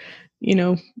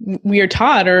are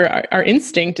taught, or our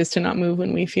instinct is to not move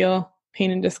when we feel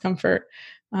pain and discomfort.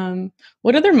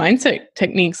 What other mindset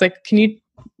techniques, like, can you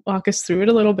walk us through it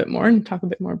a little bit more and talk a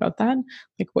bit more about that?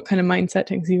 Like what kind of mindset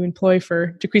things you employ for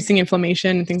decreasing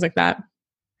inflammation and things like that?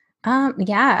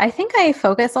 Yeah, I think I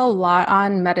focus a lot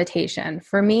on meditation.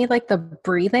 For me, like the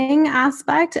breathing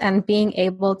aspect and being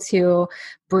able to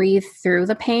breathe through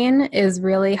the pain is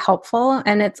really helpful.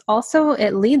 And it's also,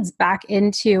 it leads back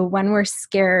into when we're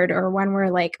scared or when we're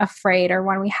like afraid or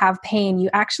when we have pain, you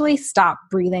actually stop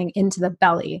breathing into the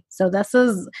belly. So that's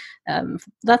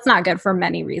not good for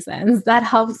many reasons. That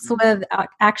helps with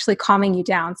actually calming you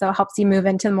down. So it helps you move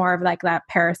into more of like that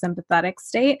parasympathetic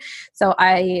state. So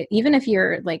even if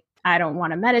you're like, I don't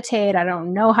want to meditate, I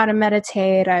don't know how to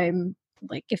meditate, I'm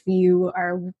like, if you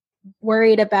are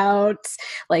worried about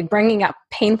like bringing up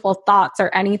painful thoughts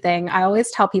or anything, I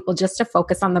always tell people just to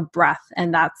focus on the breath,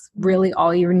 and that's really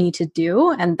all you need to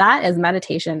do, and that is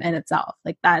meditation in itself.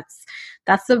 Like that's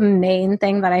the main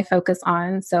thing that I focus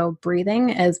on. So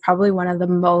breathing is probably one of the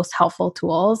most helpful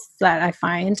tools that I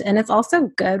find, and it's also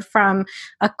good from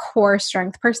a core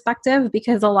strength perspective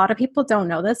because a lot of people don't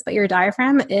know this, but your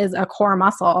diaphragm is a core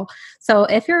muscle. So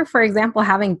if you're, for example,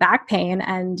 having back pain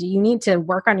and you need to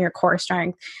work on your core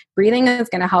strength, breathing is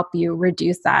going to help you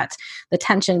reduce that, the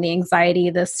tension, the anxiety,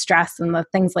 the stress, and the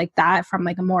things like that from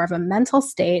like a more of a mental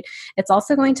state. It's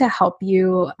also going to help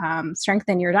you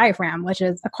strengthen your diaphragm, which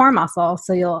is a core muscle.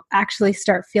 So you'll actually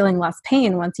start feeling less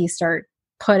pain once you start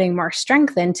putting more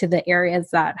strength into the areas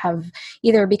that have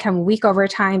either become weak over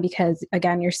time because,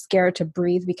 again, you're scared to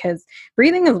breathe, because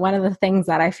breathing is one of the things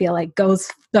that I feel like goes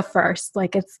the first.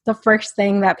 Like it's the first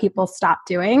thing that people stop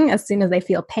doing as soon as they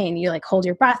feel pain. You like hold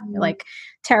your breath, you're like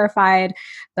terrified.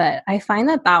 But I find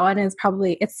that one is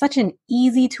probably, it's such an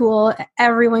easy tool.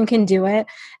 Everyone can do it.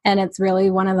 And it's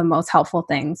really one of the most helpful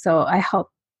things. So I help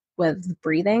with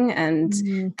breathing,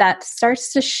 and that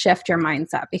starts to shift your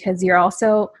mindset because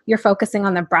you're focusing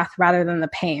on the breath rather than the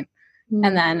pain.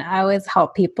 And then I always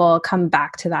help people come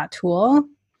back to that tool.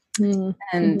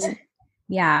 And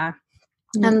yeah.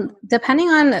 And depending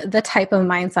on the type of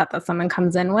mindset that someone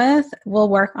comes in with, we'll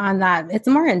work on that. It's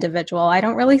more individual. I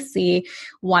don't really see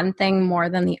one thing more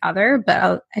than the other,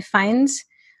 but I find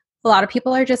a lot of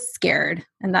people are just scared,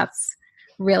 and that's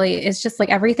really, it's just like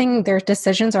everything, their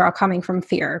decisions are all coming from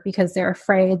fear because they're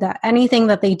afraid that anything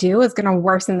that they do is going to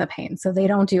worsen the pain. So they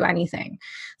don't do anything.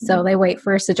 So they wait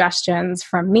for suggestions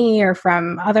from me or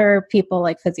from other people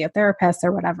like physiotherapists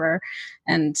or whatever.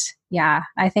 And yeah,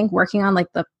 I think working on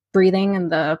like the breathing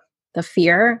and the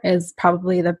fear is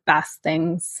probably the best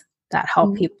things that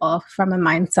help people from a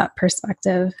mindset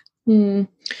perspective. It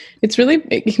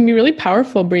can be really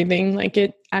powerful breathing. Like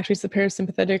it activates the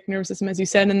parasympathetic nervous system, as you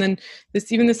said. And then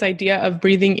this idea of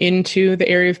breathing into the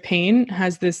area of pain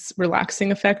has this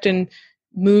relaxing effect and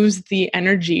moves the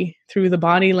energy through the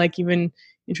body, like even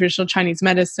in traditional Chinese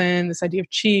medicine, this idea of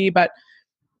qi, but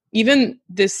even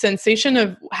this sensation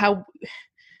of how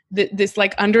this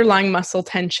like underlying muscle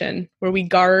tension where we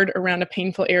guard around a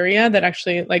painful area that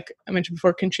actually, like I mentioned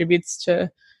before, contributes to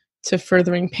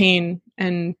furthering pain.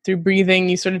 And through breathing,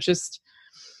 you sort of just,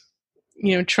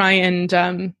 try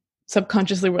and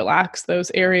subconsciously relax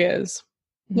those areas.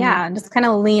 Yeah, and just kind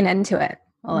of lean into it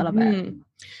a little bit.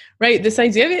 Right. This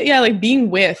idea of it, like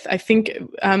being with, I think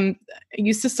I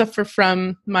used to suffer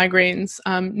from migraines,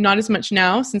 not as much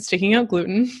now since taking out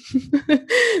gluten.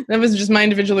 That was just my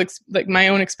individual, my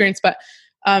own experience. But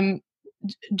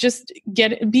just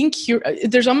being curious,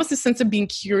 there's almost a sense of being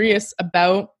curious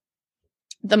about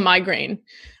the migraine.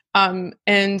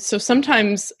 And so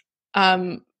sometimes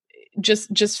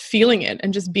just feeling it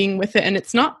and just being with it. And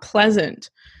it's not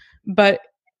pleasant,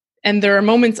 and there are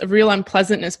moments of real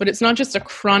unpleasantness, but it's not just a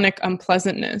chronic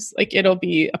unpleasantness. Like it'll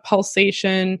be a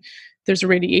pulsation, there's a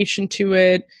radiation to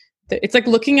it. It's like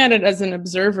looking at it as an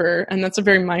observer, and that's a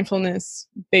very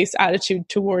mindfulness-based attitude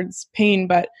towards pain.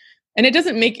 And it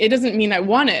doesn't mean I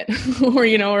want it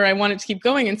or I want it to keep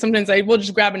going. And sometimes I will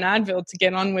just grab an Advil to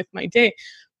get on with my day.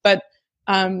 But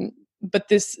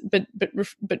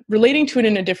relating to it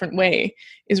in a different way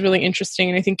is really interesting.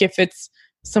 And I think if it's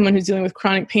someone who's dealing with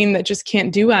chronic pain that just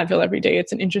can't do Advil every day,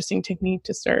 it's an interesting technique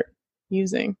to start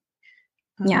using.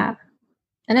 Yeah.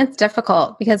 And it's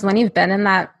difficult because when you've been in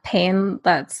that pain,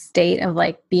 that state of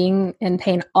like being in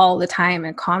pain all the time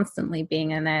and constantly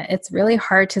being in it, it's really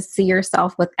hard to see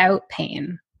yourself without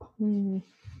pain. Yeah,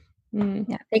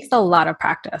 it takes a lot of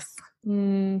practice.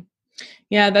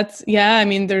 Yeah, I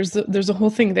mean, there's a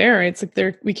whole thing there. It's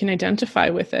like we can identify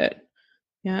with it.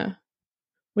 Yeah.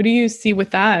 What do you see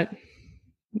with that?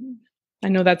 I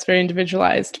know that's very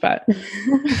individualized, but.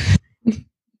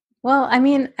 Well, I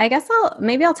mean, I guess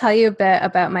I'll tell you a bit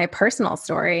about my personal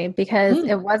story because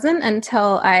it wasn't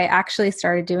until I actually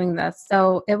started doing this.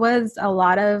 So it was a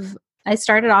lot of I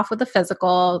started off with the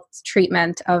physical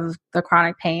treatment of the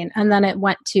chronic pain, and then it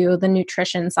went to the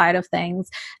nutrition side of things.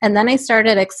 And then I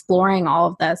started exploring all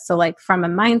of this. So, like from a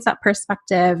mindset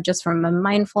perspective, just from a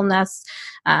mindfulness,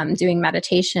 doing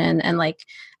meditation, and like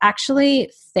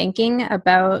actually thinking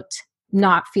about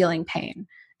not feeling pain.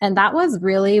 And that was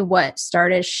really what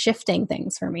started shifting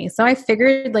things for me. So I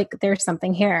figured like there's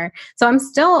something here. So I'm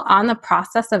still on the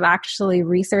process of actually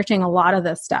researching a lot of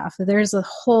this stuff. There's a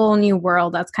whole new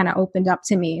world that's kind of opened up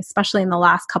to me, especially in the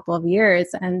last couple of years.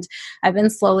 And I've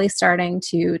been slowly starting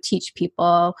to teach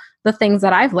people the things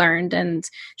that I've learned and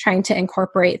trying to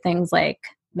incorporate things like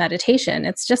meditation.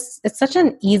 It's such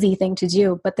an easy thing to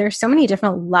do, but there's so many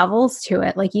different levels to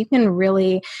it. Like you can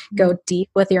really go deep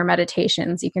with your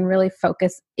meditations. You can really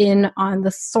focus in on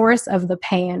the source of the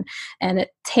pain, and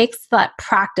it takes that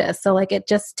practice. So like it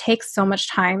just takes so much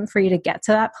time for you to get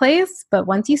to that place. But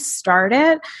once you start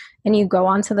it and you go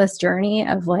onto this journey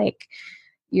of like,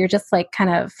 you're just like kind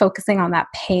of focusing on that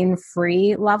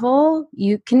pain-free level,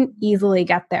 you can easily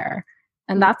get there.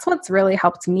 And that's what's really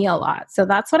helped me a lot. So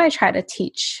that's what I try to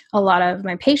teach a lot of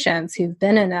my patients who've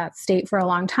been in that state for a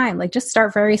long time. Like just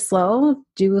start very slow,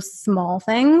 do small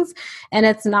things, and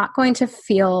it's not going to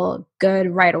feel good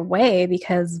right away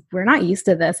because we're not used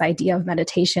to this idea of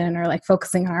meditation or like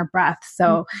focusing on our breath.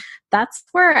 So that's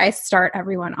where I start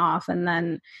everyone off. And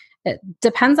then it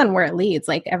depends on where it leads.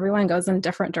 Like everyone goes in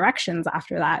different directions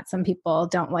after that. Some people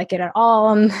don't like it at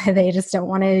all and they just don't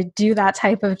want to do that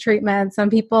type of treatment. Some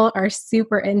people are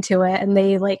super into it and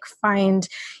they like find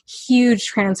huge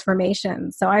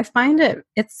transformations. So I find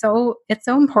it's so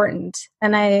important.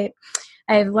 And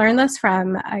I've learned this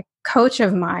from a coach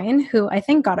of mine who I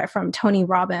think got it from Tony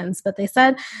Robbins, but they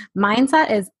said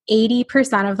mindset is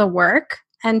 80% of the work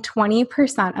and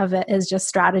 20% of it is just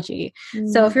strategy.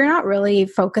 So if you're not really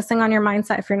focusing on your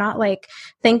mindset, if you're not like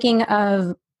thinking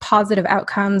of positive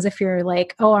outcomes, if you're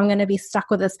like, oh, I'm going to be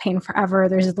stuck with this pain forever,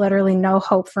 there's literally no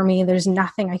hope for me, there's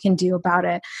nothing I can do about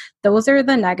it, those are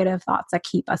the negative thoughts that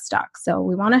keep us stuck. So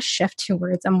we want to shift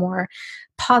towards a more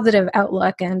positive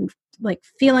outlook and like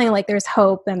feeling like there's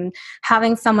hope and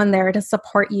having someone there to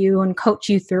support you and coach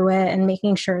you through it and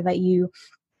making sure that you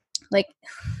like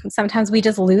sometimes we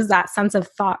just lose that sense of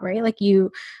thought, right? Like you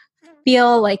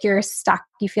feel like you're stuck,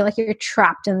 you feel like you're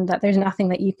trapped and that there's nothing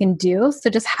that you can do. So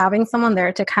just having someone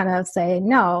there to kind of say,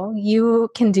 no, you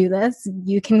can do this.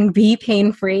 You can be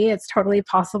pain-free. It's totally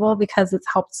possible because it's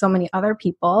helped so many other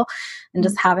people. And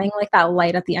just having like that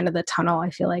light at the end of the tunnel, I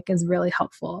feel like is really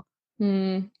helpful.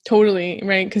 Totally,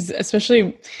 right? Because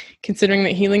especially considering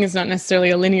that healing is not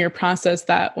necessarily a linear process,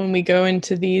 that when we go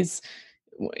into these,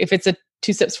 if it's a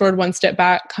 2 steps forward, 1 step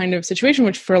back kind of situation,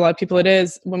 which for a lot of people it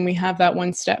is, when we have that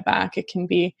 1 step back, it can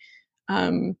be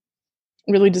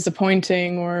really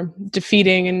disappointing or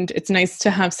defeating. And it's nice to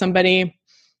have somebody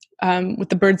with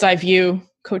the bird's eye view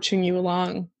coaching you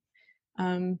along.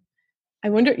 I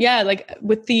wonder, like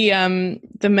with the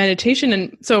meditation.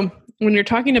 And so when you're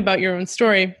talking about your own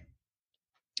story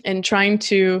and trying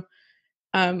to,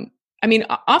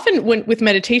 often with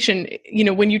meditation,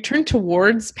 when you turn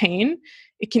towards pain,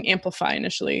 it can amplify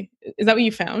initially. Is that what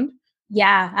you found?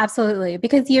 Yeah, absolutely.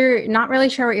 Because you're not really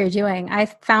sure what you're doing. I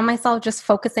found myself just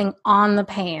focusing on the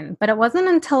pain, but it wasn't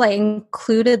until I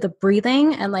included the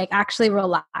breathing and like actually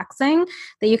relaxing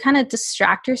that you kind of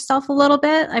distract yourself a little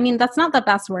bit. I mean, that's not the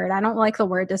best word. I don't like the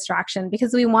word distraction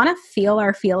because we want to feel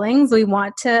our feelings. We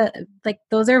want to like,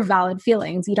 those are valid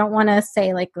feelings. You don't want to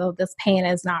say like, oh, this pain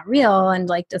is not real and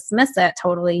like dismiss it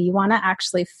totally. You want to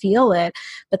actually feel it.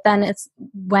 But then it's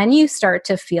when you start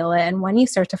to feel it and when you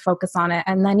start to focus on it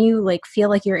and then you like feel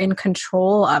like you're in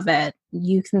control of it,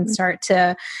 you can start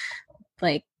to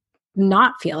like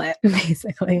not feel it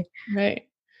basically. Right.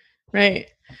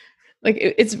 Like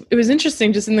it was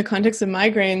interesting just in the context of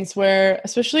migraines where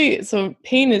especially, so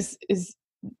pain is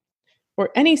or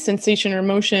any sensation or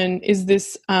emotion is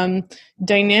this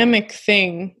dynamic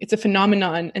thing. It's a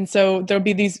phenomenon. And so there would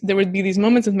be these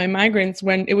moments with my migraines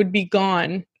when it would be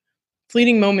gone.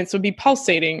 Fleeting moments would be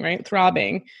pulsating, right?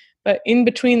 Throbbing. But in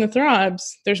between the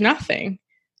throbs, there's nothing.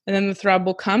 And then the throb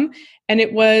will come. And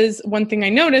it was one thing I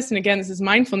noticed, and again, this is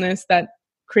mindfulness that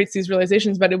creates these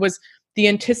realizations, but it was the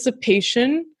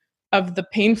anticipation of the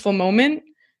painful moment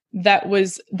that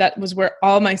was where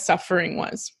all my suffering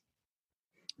was.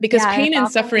 Because pain and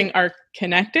suffering are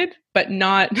connected, but they're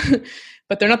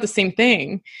not the same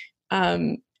thing.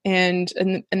 And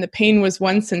the pain was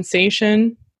one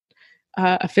sensation,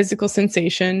 a physical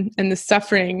sensation, and the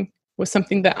suffering was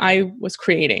something that I was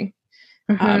creating.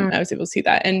 I was able to see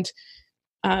that. And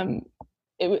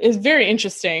it was very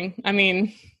interesting. I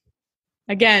mean,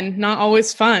 again, not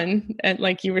always fun, and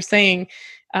like you were saying,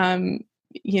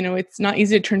 It's not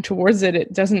easy to turn towards it.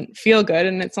 It doesn't feel good.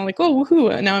 And it's not like, oh,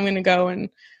 woohoo, now I'm going to go and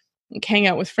hang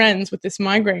out with friends with this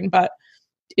migraine. But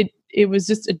it was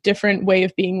just a different way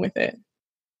of being with it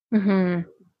than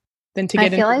to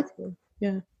get into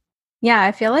it. Yeah,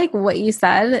 I feel like what you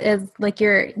said is like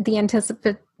the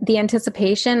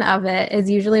anticipation of it is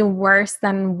usually worse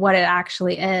than what it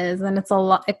actually is. And it's a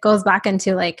lot, it goes back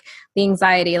into like the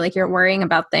anxiety, like you're worrying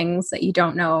about things that you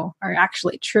don't know are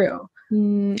actually true.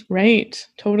 Right.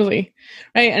 Totally.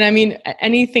 Right. And I mean,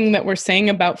 anything that we're saying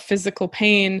about physical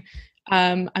pain,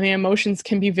 emotions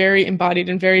can be very embodied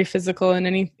and very physical,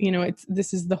 and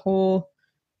this is the whole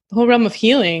realm of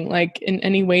healing, like in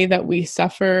any way that we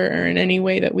suffer or in any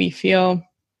way that we feel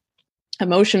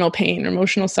emotional pain or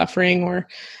emotional suffering, or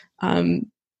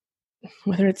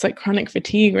whether it's like chronic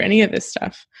fatigue or any of this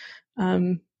stuff.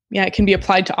 It can be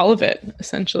applied to all of it,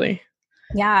 essentially.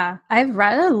 Yeah, I've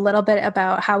read a little bit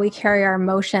about how we carry our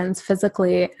emotions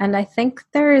physically. And I think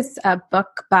there's a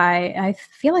book by, I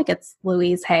feel like it's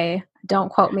Louise Hay. Don't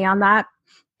quote me on that.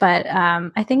 But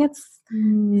I think it's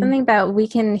something about we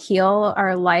can heal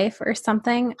our life or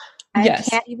something. I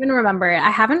can't even remember it.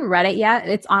 I haven't read it yet.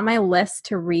 It's on my list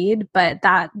to read, but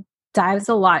that dives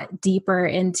a lot deeper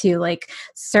into like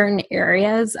certain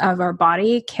areas of our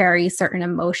body carry certain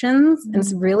emotions. And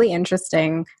it's really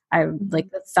interesting.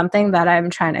 It's something that I'm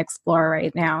trying to explore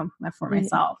right now for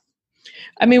myself.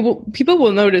 I mean, people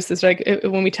will notice this, like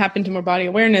when we tap into more body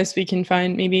awareness, we can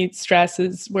find maybe stress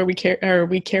is where we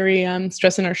carry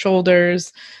stress in our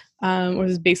shoulders, or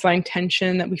this baseline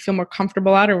tension that we feel more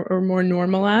comfortable at or more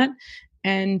normal at.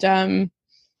 And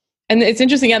it's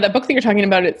interesting. Yeah. That book that you're talking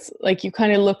about, it's like you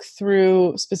kind of look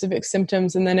through specific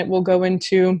symptoms and then it will go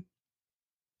into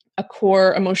a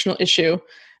core emotional issue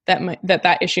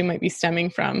that issue might be stemming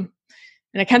from.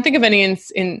 And I can't think of any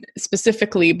in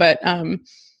specifically, but,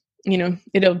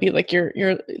 it'll be like your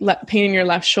pain in your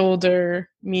left shoulder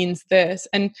means this.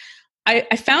 And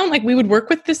I found like we would work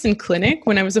with this in clinic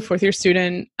when I was a fourth year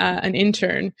student, an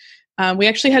intern. We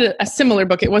actually had a similar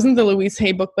book. It wasn't the Louise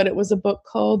Hay book, but it was a book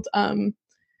called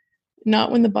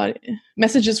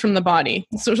Messages from the Body.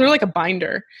 So sort of like a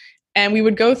binder. And we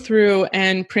would go through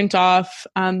and print off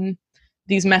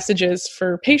these messages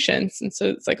for patients. And so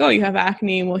it's like, oh, you have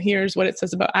acne. Well, here's what it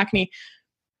says about acne.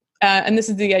 And this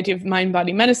is the idea of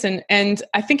mind-body medicine. And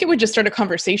I think it would just start a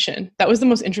conversation. That was the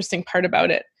most interesting part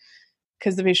about it.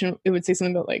 Because the patient, it would say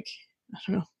something about like, I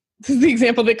don't know, this is the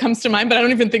example that comes to mind, but I don't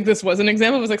even think this was an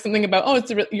example. It was like something about, oh, it's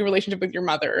your relationship with your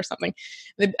mother or something.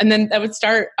 And then that would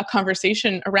start a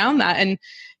conversation around that. And,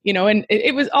 and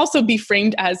it would also be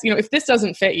framed as, if this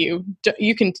doesn't fit you,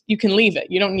 you can leave it.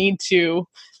 You don't need to,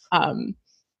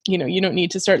 you don't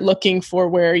need to start looking for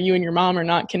where you and your mom are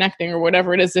not connecting or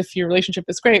whatever it is, if your relationship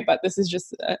is great, but this is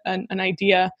just an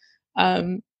idea.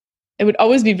 It would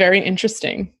always be very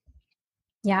interesting.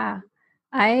 Yeah.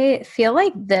 I feel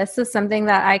like this is something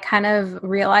that I kind of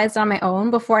realized on my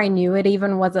own before I knew it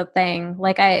even was a thing.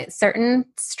 Like certain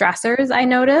stressors I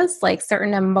noticed, like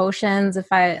certain emotions, if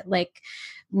I like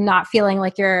not feeling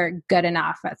like you're good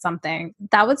enough at something,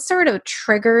 that would sort of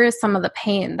trigger some of the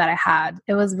pain that I had.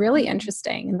 It was really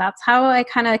interesting. And that's how I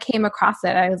kind of came across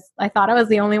it. I thought I was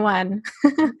the only one.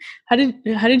 How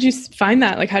did you find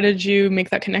that? Like, how did you make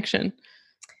that connection?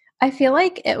 I feel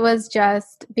like it was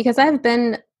just because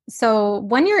so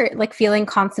when you're like feeling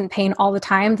constant pain all the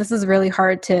time, this is really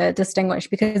hard to distinguish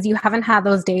because you haven't had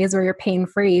those days where you're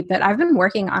pain-free. But I've been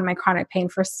working on my chronic pain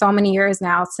for so many years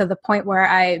now, to the point where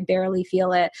I barely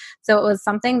feel it. So it was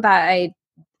something that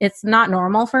it's not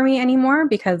normal for me anymore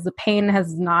because the pain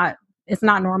it's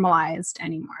not normalized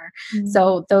anymore. Mm-hmm.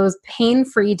 So those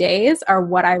pain-free days are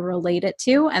what I relate it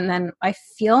to. And then I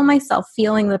feel myself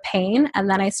feeling the pain. And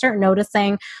then I start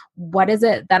noticing, what is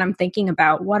it that I'm thinking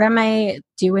about? What am I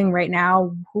doing right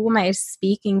now? Who am I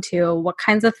speaking to? What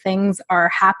kinds of things are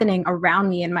happening around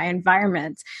me in my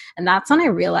environment? And that's when I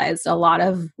realized a lot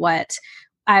of what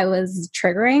I was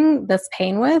triggering this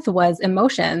pain with was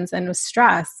emotions and was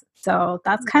stress. So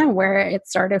that's kind of where it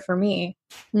started for me.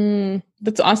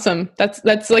 That's awesome.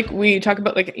 That's like we talk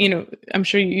about, like, I'm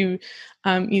sure you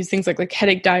use things like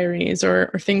headache diaries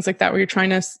or things like that, where you're trying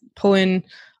to pull in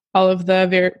all of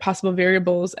the possible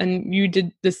variables. And you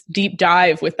did this deep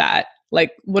dive with that.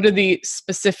 Like, what are the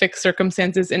specific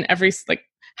circumstances in every, like,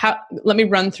 let me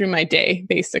run through my day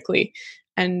basically.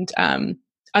 And on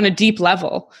a deep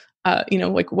level,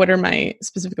 like, what are my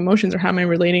specific emotions or how am I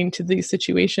relating to these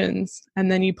situations?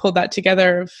 And then you pull that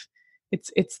together of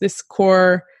it's this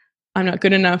core, I'm not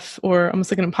good enough, or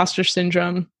almost like an imposter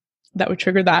syndrome that would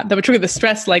trigger the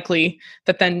stress likely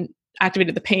that then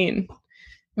activated the pain.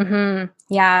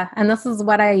 Yeah. And this is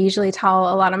what I usually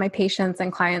tell a lot of my patients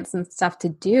and clients and stuff to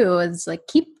do is like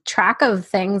keep track of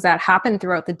things that happen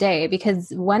throughout the day,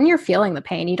 because when you're feeling the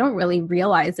pain, you don't really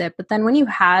realize it. But then when you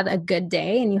had a good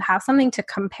day and you have something to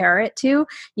compare it to,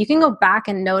 you can go back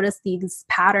and notice these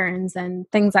patterns and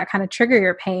things that kind of trigger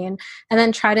your pain and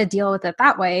then try to deal with it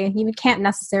that way. You can't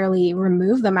necessarily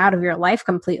remove them out of your life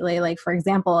completely. Like, for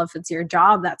example, if it's your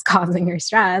job that's causing your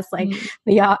stress, like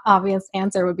the obvious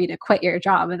answer would be to quit your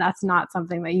job. And that's not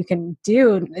something that you can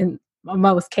do in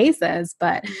most cases.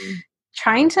 But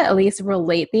trying to at least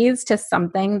relate these to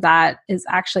something that is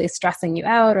actually stressing you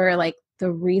out, or like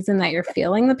the reason that you're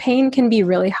feeling the pain, can be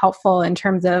really helpful in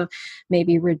terms of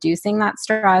maybe reducing that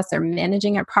stress or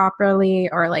managing it properly,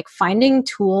 or like finding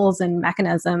tools and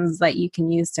mechanisms that you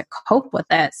can use to cope with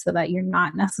it so that you're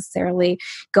not necessarily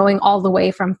going all the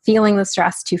way from feeling the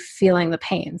stress to feeling the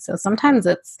pain. So sometimes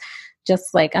it's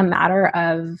just like a matter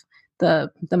of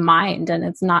the mind, and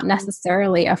it's not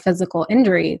necessarily a physical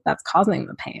injury that's causing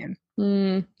the pain.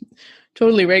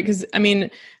 Totally right. Because I mean,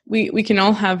 we can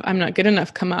all have "I'm not good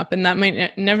enough" come up, and that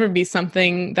might never be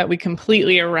something that we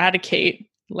completely eradicate,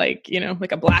 like, you know,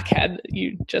 like a blackhead that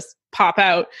you just pop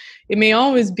out. It may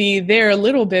always be there a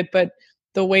little bit, but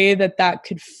the way that that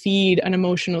could feed an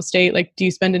emotional state, like, do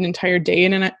you spend an entire day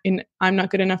in "I'm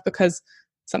not good enough" because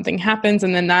something happens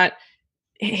and then that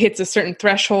hits a certain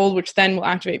threshold, which then will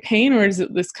activate pain? Or is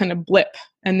it this kind of blip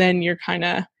and then you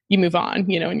move on,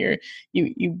 you know, and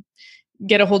you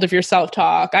get a hold of your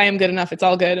self-talk. I am good enough. It's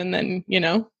all good. And then, you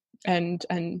know, and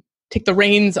take the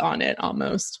reins on it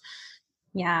almost.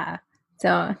 Yeah.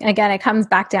 So again, it comes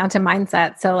back down to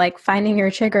mindset. So like finding your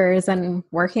triggers and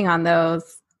working on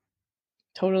those.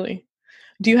 Totally.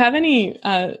 Do you have any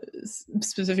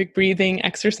specific breathing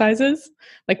exercises?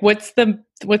 Like what's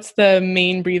the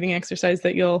main breathing exercise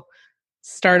that you'll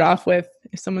start off with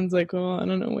if someone's like, "Well, I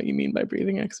don't know what you mean by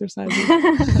breathing exercises"?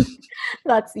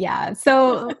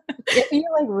 So if you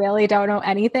like really don't know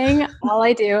anything, all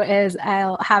I do is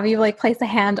I'll have you like place a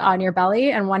hand on your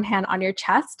belly and one hand on your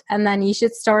chest, and then you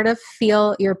should sort of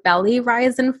feel your belly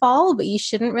rise and fall, but you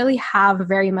shouldn't really have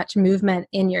very much movement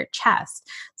in your chest.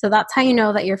 So that's how you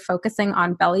know that you're focusing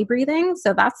on belly breathing.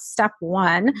 So that's step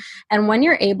one. And when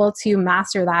you're able to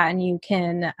master that and you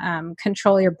can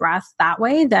control your breath that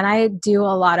way, then I do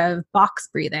a lot of box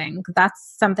breathing.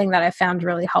 That's something that I found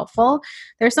really helpful.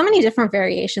 There's so many different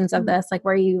variations of this, like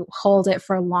where you hold it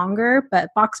for longer, but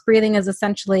box breathing is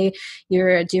essentially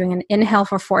you're doing an inhale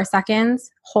for 4 seconds,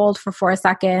 hold for 4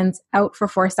 seconds, out for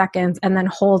 4 seconds, and then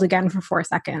hold again for 4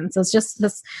 seconds. So it's just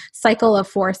this cycle of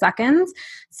 4 seconds.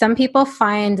 Some people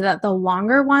find that the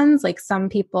longer ones, like some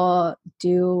people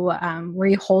do where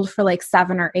you hold for like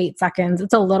 7 or 8 seconds,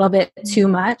 it's a little bit too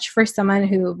much for someone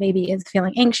who maybe is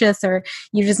feeling anxious or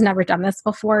you've just never done this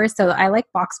before. So I like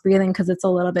box breathing because it's a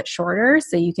little bit shorter,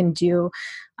 so you can do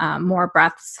more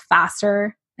breaths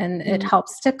faster, and it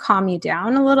helps to calm you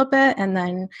down a little bit. And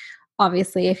then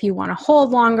obviously, if you want to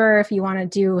hold longer, if you want to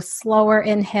do slower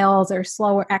inhales or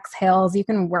slower exhales, you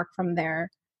can work from there.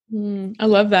 I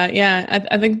love that. Yeah.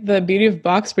 I think the beauty of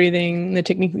box breathing, the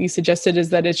technique that you suggested, is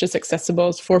that it's just accessible.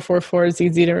 It's 4-4-4 is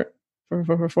easy to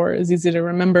 4-4-4 is easy to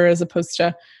remember, as opposed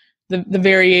to the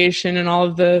variation and all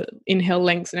of the inhale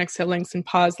lengths and exhale lengths and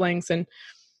pause lengths.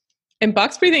 And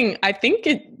box breathing, I think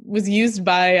it was used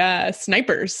by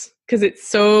snipers because it's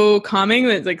so calming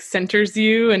that it like centers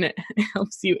you and it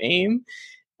helps you aim.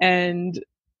 And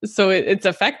so it's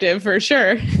effective for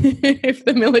sure. If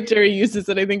the military uses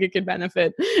it, I think it could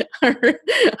benefit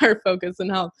our focus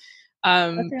and health.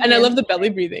 And I love the belly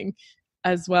breathing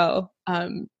as well.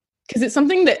 Because it's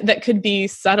something that could be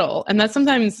subtle. And that's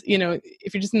sometimes, you know,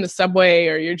 if you're just in the subway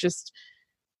or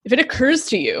if it occurs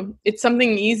to you, it's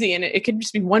something easy and it could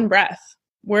just be one breath.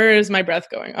 Where is my breath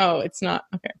going? Oh, it's not.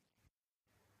 Okay.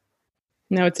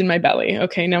 Now it's in my belly.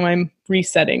 Okay. Now I'm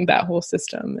resetting that whole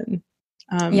system.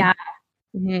 And yeah.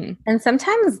 And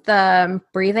sometimes the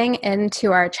breathing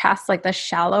into our chest, like the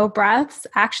shallow breaths,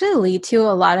 actually lead to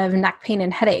a lot of neck pain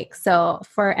and headaches. So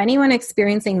for anyone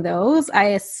experiencing those, I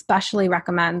especially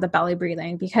recommend the belly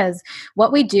breathing, because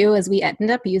what we do is we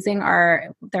end up using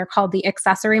they're called the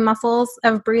accessory muscles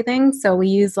of breathing. So we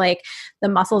use like the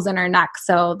muscles in our neck,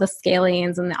 so the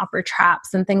scalenes and the upper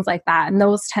traps and things like that. And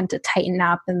those tend to tighten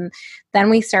up, and then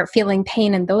we start feeling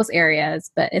pain in those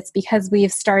areas. But it's because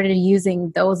we've started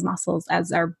using those muscles as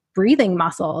our breathing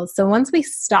muscles. So once we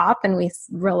stop and we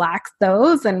relax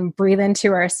those and breathe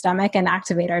into our stomach and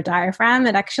activate our diaphragm,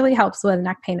 it actually helps with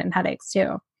neck pain and headaches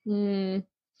too.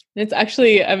 It's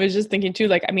actually, I was just thinking too,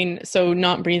 like, I mean, so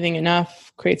not breathing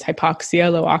enough creates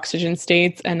hypoxia, low oxygen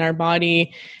states, and our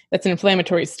body, that's an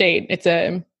inflammatory state.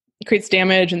 creates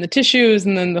damage in the tissues,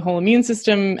 and then the whole immune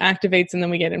system activates, and then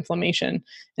we get inflammation. And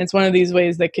it's one of these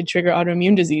ways that could trigger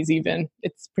autoimmune disease even.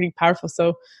 It's pretty powerful.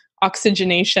 So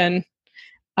oxygenation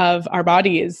of our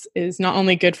body is not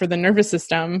only good for the nervous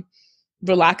system,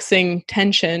 relaxing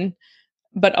tension,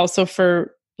 but also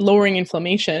for lowering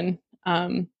inflammation.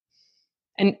 And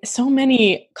so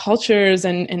many cultures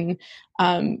and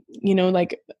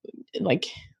like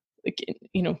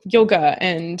yoga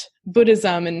and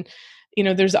Buddhism, and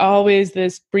there's always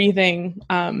this breathing,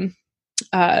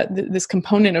 this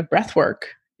component of breath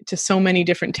work to so many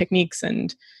different techniques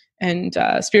and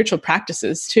spiritual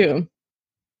practices too.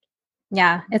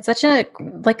 Yeah, it's such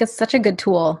a good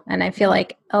tool, and I feel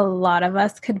like a lot of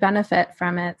us could benefit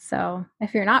from it. So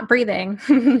if you're not breathing,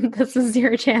 this is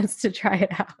your chance to try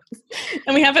it out.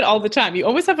 And we have it all the time. You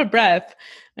always have a breath.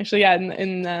 Actually,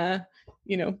 yeah,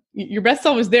 your breath's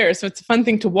always there, so it's a fun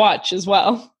thing to watch as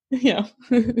well.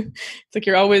 It's like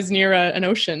you're always near an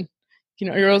ocean.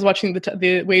 You're always watching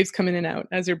the waves come in and out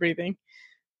as you're breathing.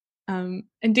 And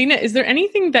Daina, is there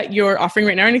anything that you're offering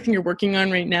right now, anything you're working on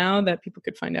right now that people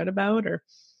could find out about? Or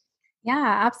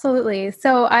Yeah, absolutely.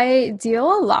 So I deal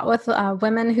a lot with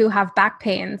women who have back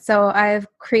pain. So I've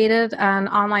created an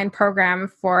online program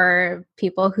for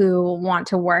people who want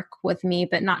to work with me,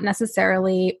 but not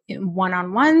necessarily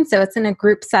one-on-one. So it's in a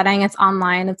group setting, it's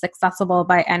online, it's accessible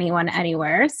by anyone,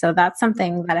 anywhere. So that's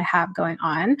something that I have going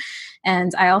on.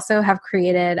 And I also have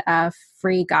created a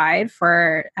free guide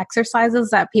for exercises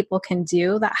that people can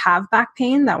do that have back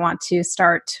pain, that want to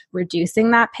start reducing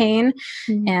that pain.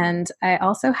 Mm-hmm. And I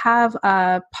also have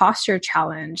a posture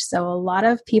challenge. So a lot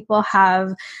of people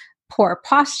have poor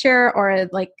posture, or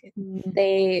like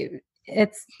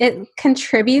it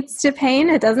contributes to pain.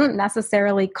 It doesn't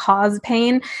necessarily cause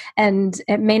pain, and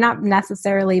it may not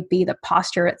necessarily be the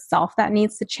posture itself that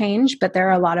needs to change, but there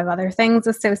are a lot of other things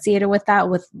associated with that,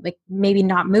 with like maybe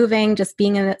not moving, just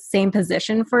being in the same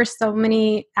position for so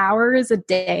many hours a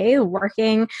day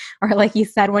working, or like you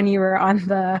said, when you were on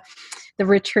the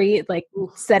retreat, like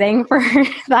sitting for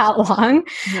that long.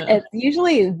 Yeah. It's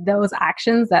usually those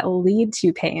actions that lead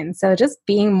to pain. So just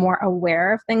being more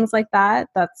aware of things like that,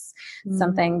 that's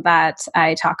something that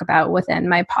I talk about within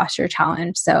my posture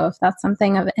challenge. So if that's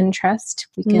something of interest,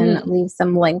 we can leave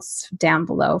some links down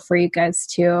below for you guys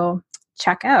to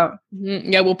check out.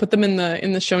 Yeah, we'll put them in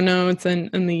the show notes and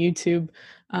the YouTube.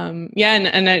 And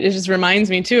it just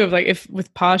reminds me too of like, if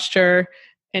with posture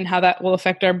and how that will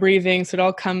affect our breathing. So it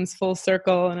all comes full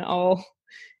circle, and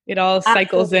it all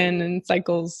cycles in and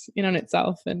cycles in on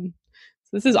itself. And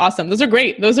so this is awesome. Those are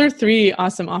great. Those are 3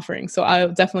 awesome offerings. So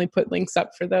I'll definitely put links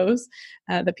up for those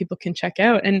that people can check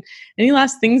out. And any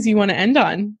last things you want to end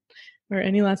on, or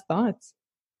any last thoughts?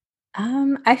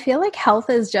 I feel like health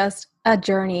is just a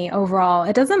journey overall.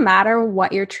 It doesn't matter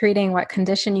what you're treating, what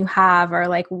condition you have, or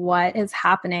like what is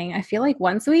happening. I feel like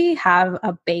once we have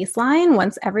a baseline,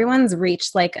 once everyone's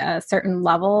reached like a certain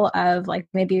level of like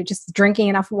maybe just drinking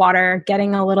enough water,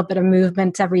 getting a little bit of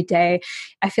movement every day,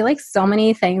 I feel like so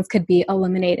many things could be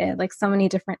eliminated. Like so many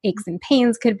different aches and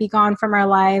pains could be gone from our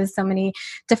lives. So many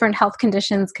different health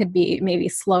conditions could be maybe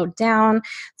slowed down.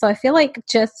 So I feel like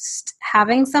just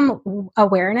having some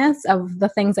awareness of the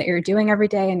things that you're doing every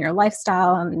day in your lifestyle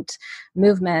and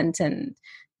movement and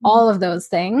all of those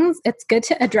things, it's good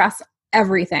to address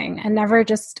everything and never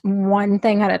just one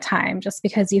thing at a time. Just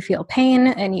because you feel pain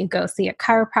and you go see a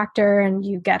chiropractor and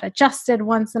you get adjusted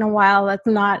once in a while, that's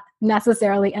not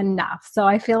necessarily enough. So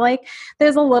I feel like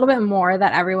there's a little bit more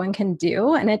that everyone can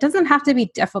do, and it doesn't have to be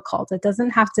difficult. It doesn't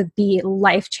have to be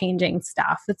life-changing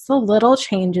stuff. It's the little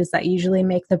changes that usually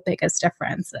make the biggest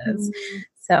differences.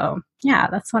 So yeah,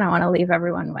 that's what I want to leave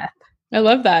everyone with. I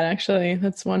love that, actually.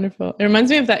 That's wonderful. It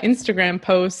reminds me of that Instagram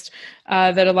post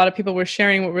that a lot of people were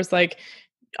sharing, where it was like,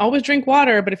 always drink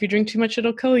water, but if you drink too much,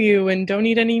 it'll kill you, and don't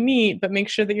eat any meat, but make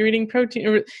sure that you're eating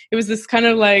protein. It was this kind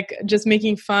of like just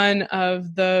making fun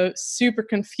of the super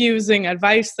confusing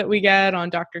advice that we get on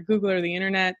Dr. Google or the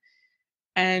internet.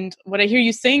 And what I hear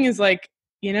you saying is like,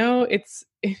 it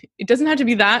doesn't have to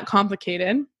be that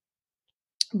complicated,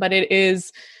 but it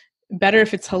is better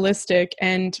if it's holistic,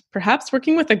 and perhaps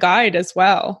working with a guide as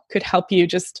well could help you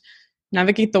just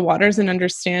navigate the waters and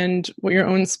understand what your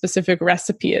own specific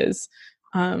recipe is.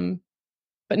 But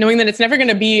knowing that it's never going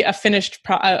to be a finished,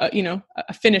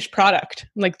 a finished product.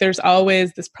 Like there's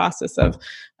always this process of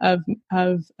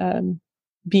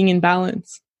being in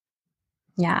balance.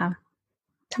 Yeah,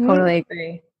 totally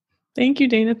agree. Thank you,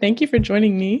 Daina. Thank you for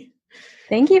joining me.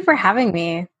 Thank you for having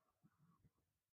me.